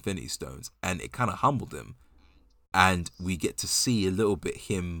beyond the Infinity Stones. And it kind of humbled him. And we get to see a little bit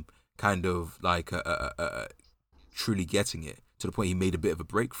him kind of like truly getting it, to the point he made a bit of a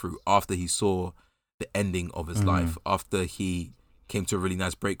breakthrough after he saw the ending of his life, after he came to a really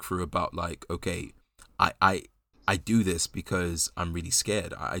nice breakthrough about like, okay, I do this because I'm really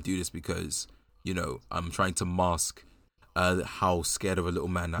scared. I do this because, I'm trying to mask how scared of a little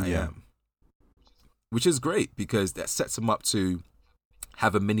man I am. Which is great, because that sets him up to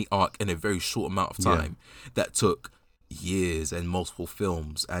have a mini arc in a very short amount of time that took years and multiple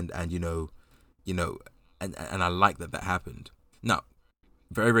films, and I like that happened. Now,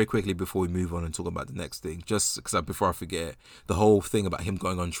 very, very quickly before we move on and talk about the next thing, just because before I forget, the whole thing about him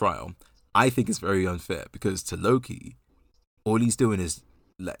going on trial, I think it's very unfair, because to Loki, all he's doing is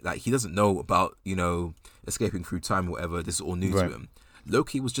like he doesn't know about escaping through time or whatever. This is all new to him.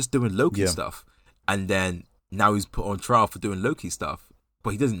 Loki was just doing Loki stuff. And then now he's put on trial for doing Loki stuff, but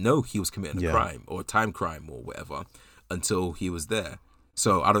he doesn't know he was committing a crime or a time crime or whatever until he was there.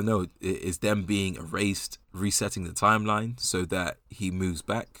 So I don't know, is them being erased resetting the timeline so that he moves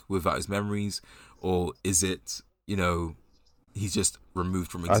back without his memories, or is it, he's just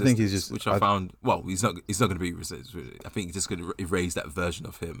removed from existence? I think he's just, which I found, well, he's not going to be reset. I think he's just going to erase that version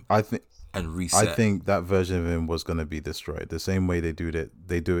of him. And reset. I think that version of him was going to be destroyed the same way they do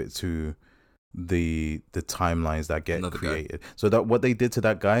it to the timelines that get another created guy. So that what they did to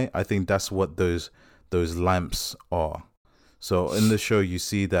that guy, I think that's what those lamps are. So in the show you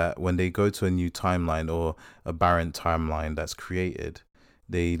see that when they go to a new timeline or a barren timeline that's created,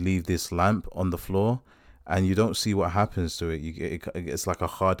 they leave this lamp on the floor and you don't see what happens to it. It's like a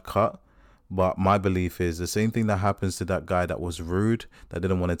hard cut. But my belief is the same thing that happens to that guy that was rude, that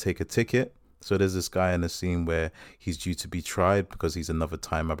didn't want to take a ticket. So there's this guy in a scene where he's due to be tried because he's another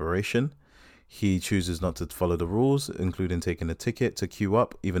time aberration. He chooses not to follow the rules, including taking a ticket to queue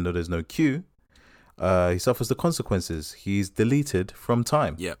up, even though there's no queue. He suffers the consequences. He's deleted from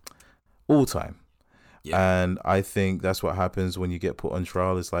time. Yep. All time. Yeah. And I think that's what happens when you get put on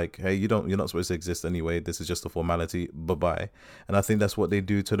trial. It's like, hey, you're not supposed to exist anyway. This is just a formality. Bye bye. And I think that's what they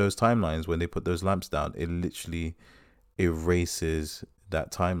do to those timelines when they put those lamps down. It literally erases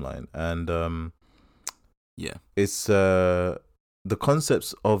that timeline. And Yeah. it's the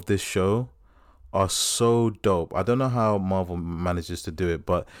concepts of this show are so dope. I don't know how Marvel manages to do it,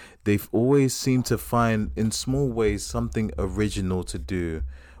 but they've always seemed to find in small ways something original to do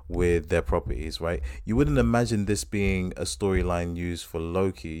with their properties, right? You wouldn't imagine this being a storyline used for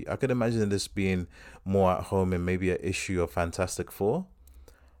Loki. I could imagine this being more at home in maybe an issue of Fantastic Four.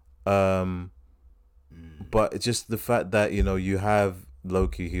 But it's just the fact that, you know, you have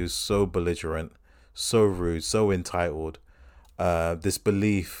Loki who's so belligerent, so rude, so entitled, this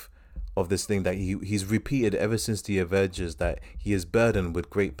belief of this thing that he's repeated ever since the Avengers, that he is burdened with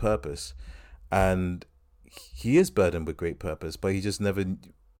great purpose. And he is burdened with great purpose, but he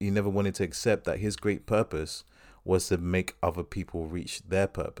never wanted to accept that his great purpose was to make other people reach their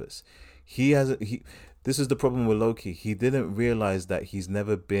purpose. This is the problem with Loki. He didn't realize that he's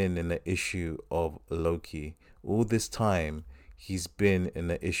never been in the issue of Loki. All this time, he's been in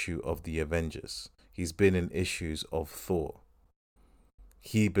the issue of the Avengers. He's been in issues of Thor.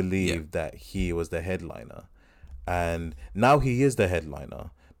 He believed that he was the headliner. And now he is the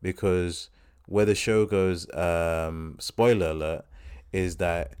headliner, because where the show goes, spoiler alert, is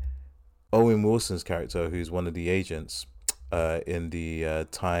that Owen Wilson's character, who's one of the agents in the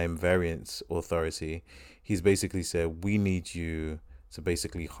Time Variance Authority, he's basically said, we need you to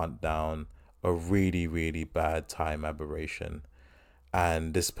basically hunt down a really, really bad time aberration.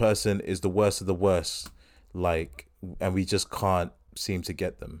 And this person is the worst of the worst, like, and we just can't seem to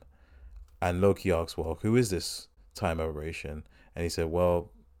get them. And Loki asks, well, who is this time aberration? And he said,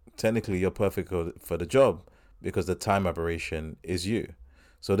 well, technically you're perfect for the job, because the time aberration is you.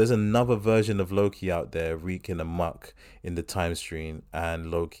 So there's another version of Loki out there wreaking amok in the time stream,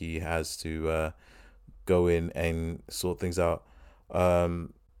 and Loki has to go in and sort things out.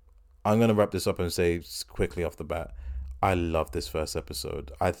 I'm going to wrap this up and say quickly off the bat, I love this first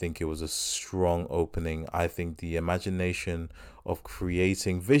episode. I think it was a strong opening. I think the imagination of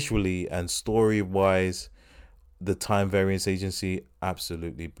creating visually and story-wise the Time Variance Agency,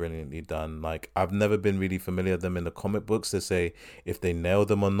 absolutely brilliantly done. Like, I've never been really familiar with them in the comic books to say if they nailed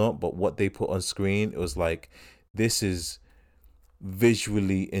them or not, but what they put on screen, it was like, this is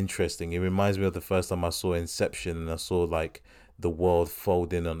visually interesting. It reminds me of the first time I saw Inception and I saw like the world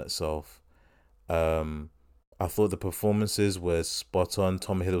fold in on itself. I thought the performances were spot on.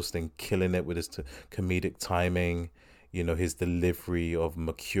 Tom Hiddleston killing it with his comedic timing, you know, his delivery of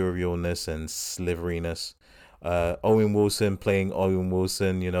mercurialness and sliveriness. Owen Wilson playing Owen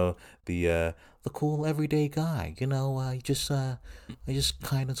Wilson, you know, the cool everyday guy. You know, I just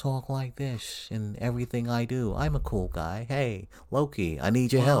kind of talk like this in everything I do. I'm a cool guy. Hey, Loki, I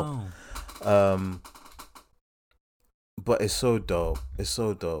need your help. But it's so dope. It's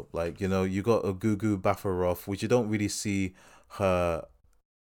so dope. Like, you know, you got a Gugu Bafaroff, which you don't really see her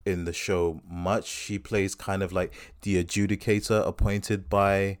in the show much. She plays kind of like the adjudicator appointed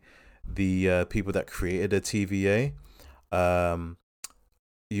by the people that created the TVA.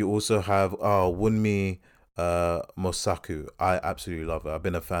 You also have Wunmi Mosaku. I absolutely love her. I've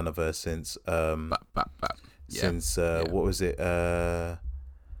been a fan of her since what was it? God,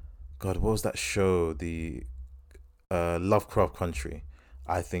 what was that show? The Lovecraft Country.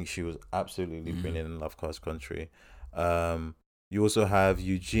 I think she was absolutely brilliant in Lovecraft Country. You also have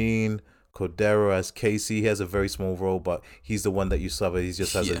Eugene Cordero as Casey. He has a very small role, but he's the one that you suffer. He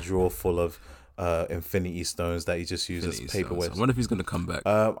just has a drawer full of Infinity Stones that he just uses paper with. I wonder if he's going to come back.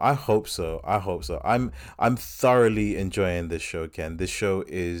 I hope so. I'm thoroughly enjoying this show, Ken. This show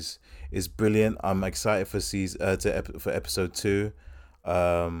is brilliant. I'm excited for for episode 2.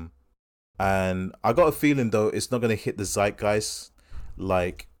 And I got a feeling though it's not gonna hit the zeitgeist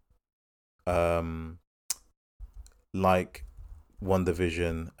like WandaVision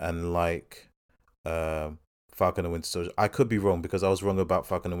and like Falcon and Winter Soldier. I could be wrong because I was wrong about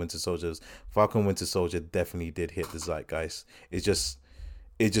Falcon and Winter Soldier. Falcon and Winter Soldier definitely did hit the zeitgeist. It just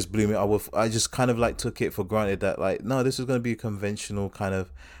blew me. I just kind of like took it for granted that like, no, this is gonna be a conventional kind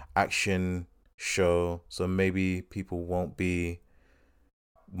of action show, so maybe people won't be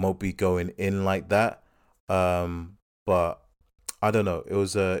going in like that, but I don't know. It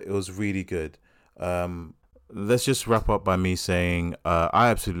was really good. Let's just wrap up by me saying I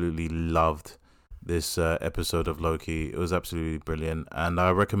absolutely loved this episode of Loki. It was absolutely brilliant, and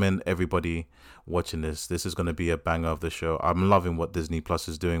I recommend everybody watching this. This is going to be a banger of the show. I'm loving what Disney Plus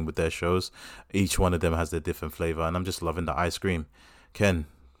is doing with their shows. Each one of them has their different flavor, and I'm just loving the ice cream. Ken,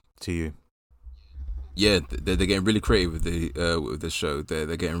 to you. yeah, they're getting really creative with the show.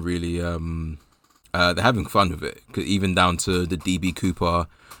 They're getting really they're having fun with it. 'Cause even down to the DB Cooper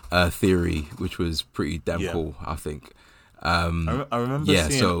theory, which was pretty damn cool, I think. I remember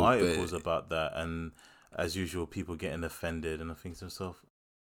seeing articles about that, and as usual, people getting offended, and I think to myself,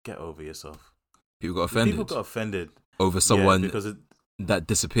 get over yourself. People got offended. People got offended over someone that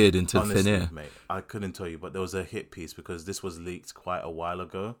disappeared into honestly, thin air. Mate, I couldn't tell you, but there was a hit piece because this was leaked quite a while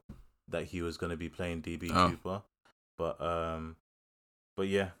ago that he was going to be playing DB Cooper, but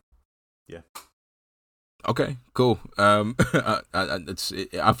yeah. Okay, cool. I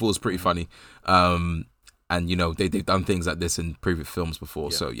thought it was pretty funny. And you know they've done things like this in previous films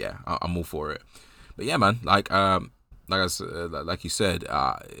before, so yeah, I'm all for it. But yeah, man, like you said,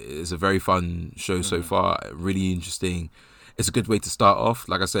 it's a very fun show so far. Really interesting. It's a good way to start off.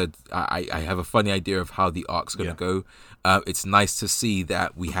 Like I said, I have a funny idea of how the arc's going to go. It's nice to see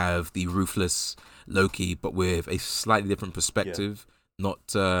that we have the ruthless Loki, but with a slightly different perspective, not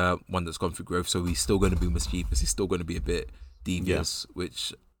one that's gone through growth. So he's still going to be mischievous. He's still going to be a bit devious,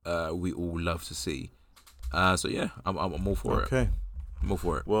 which we all love to see. So yeah, I'm all for it. Okay. I'm all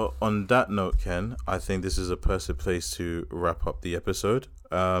for it. Well, on that note, Ken, I think this is a perfect place to wrap up the episode.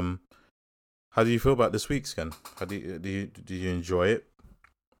 How do you feel about this week's, Ken? How do you enjoy it?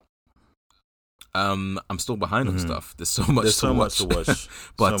 I'm still behind on stuff. There's so much to watch.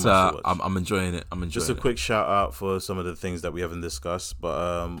 But I'm enjoying it. Just a quick shout out for some of the things that we haven't discussed,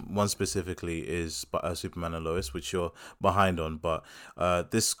 but one specifically is Superman and Lois, which you're behind on. But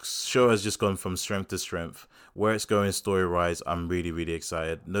this show has just gone from strength to strength. Where it's going story-wise, I'm really, really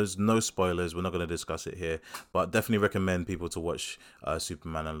excited. There's no spoilers. We're not going to discuss it here, but definitely recommend people to watch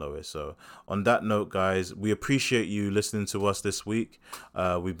Superman and Lois. So on that note, guys, we appreciate you listening to us this week.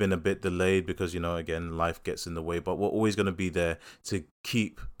 We've been a bit delayed because, again, life gets in the way, but we're always going to be there to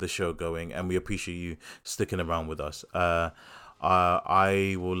keep the show going, and we appreciate you sticking around with us.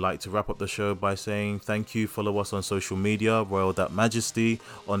 I would like to wrap up the show by saying thank you. Follow us on social media, Royal.Majesty,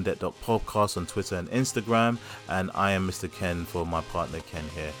 On Deck Podcast on Twitter and Instagram. And I am Mr. Ken for my partner Ken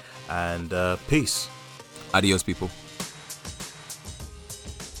here. And peace. Adios, people.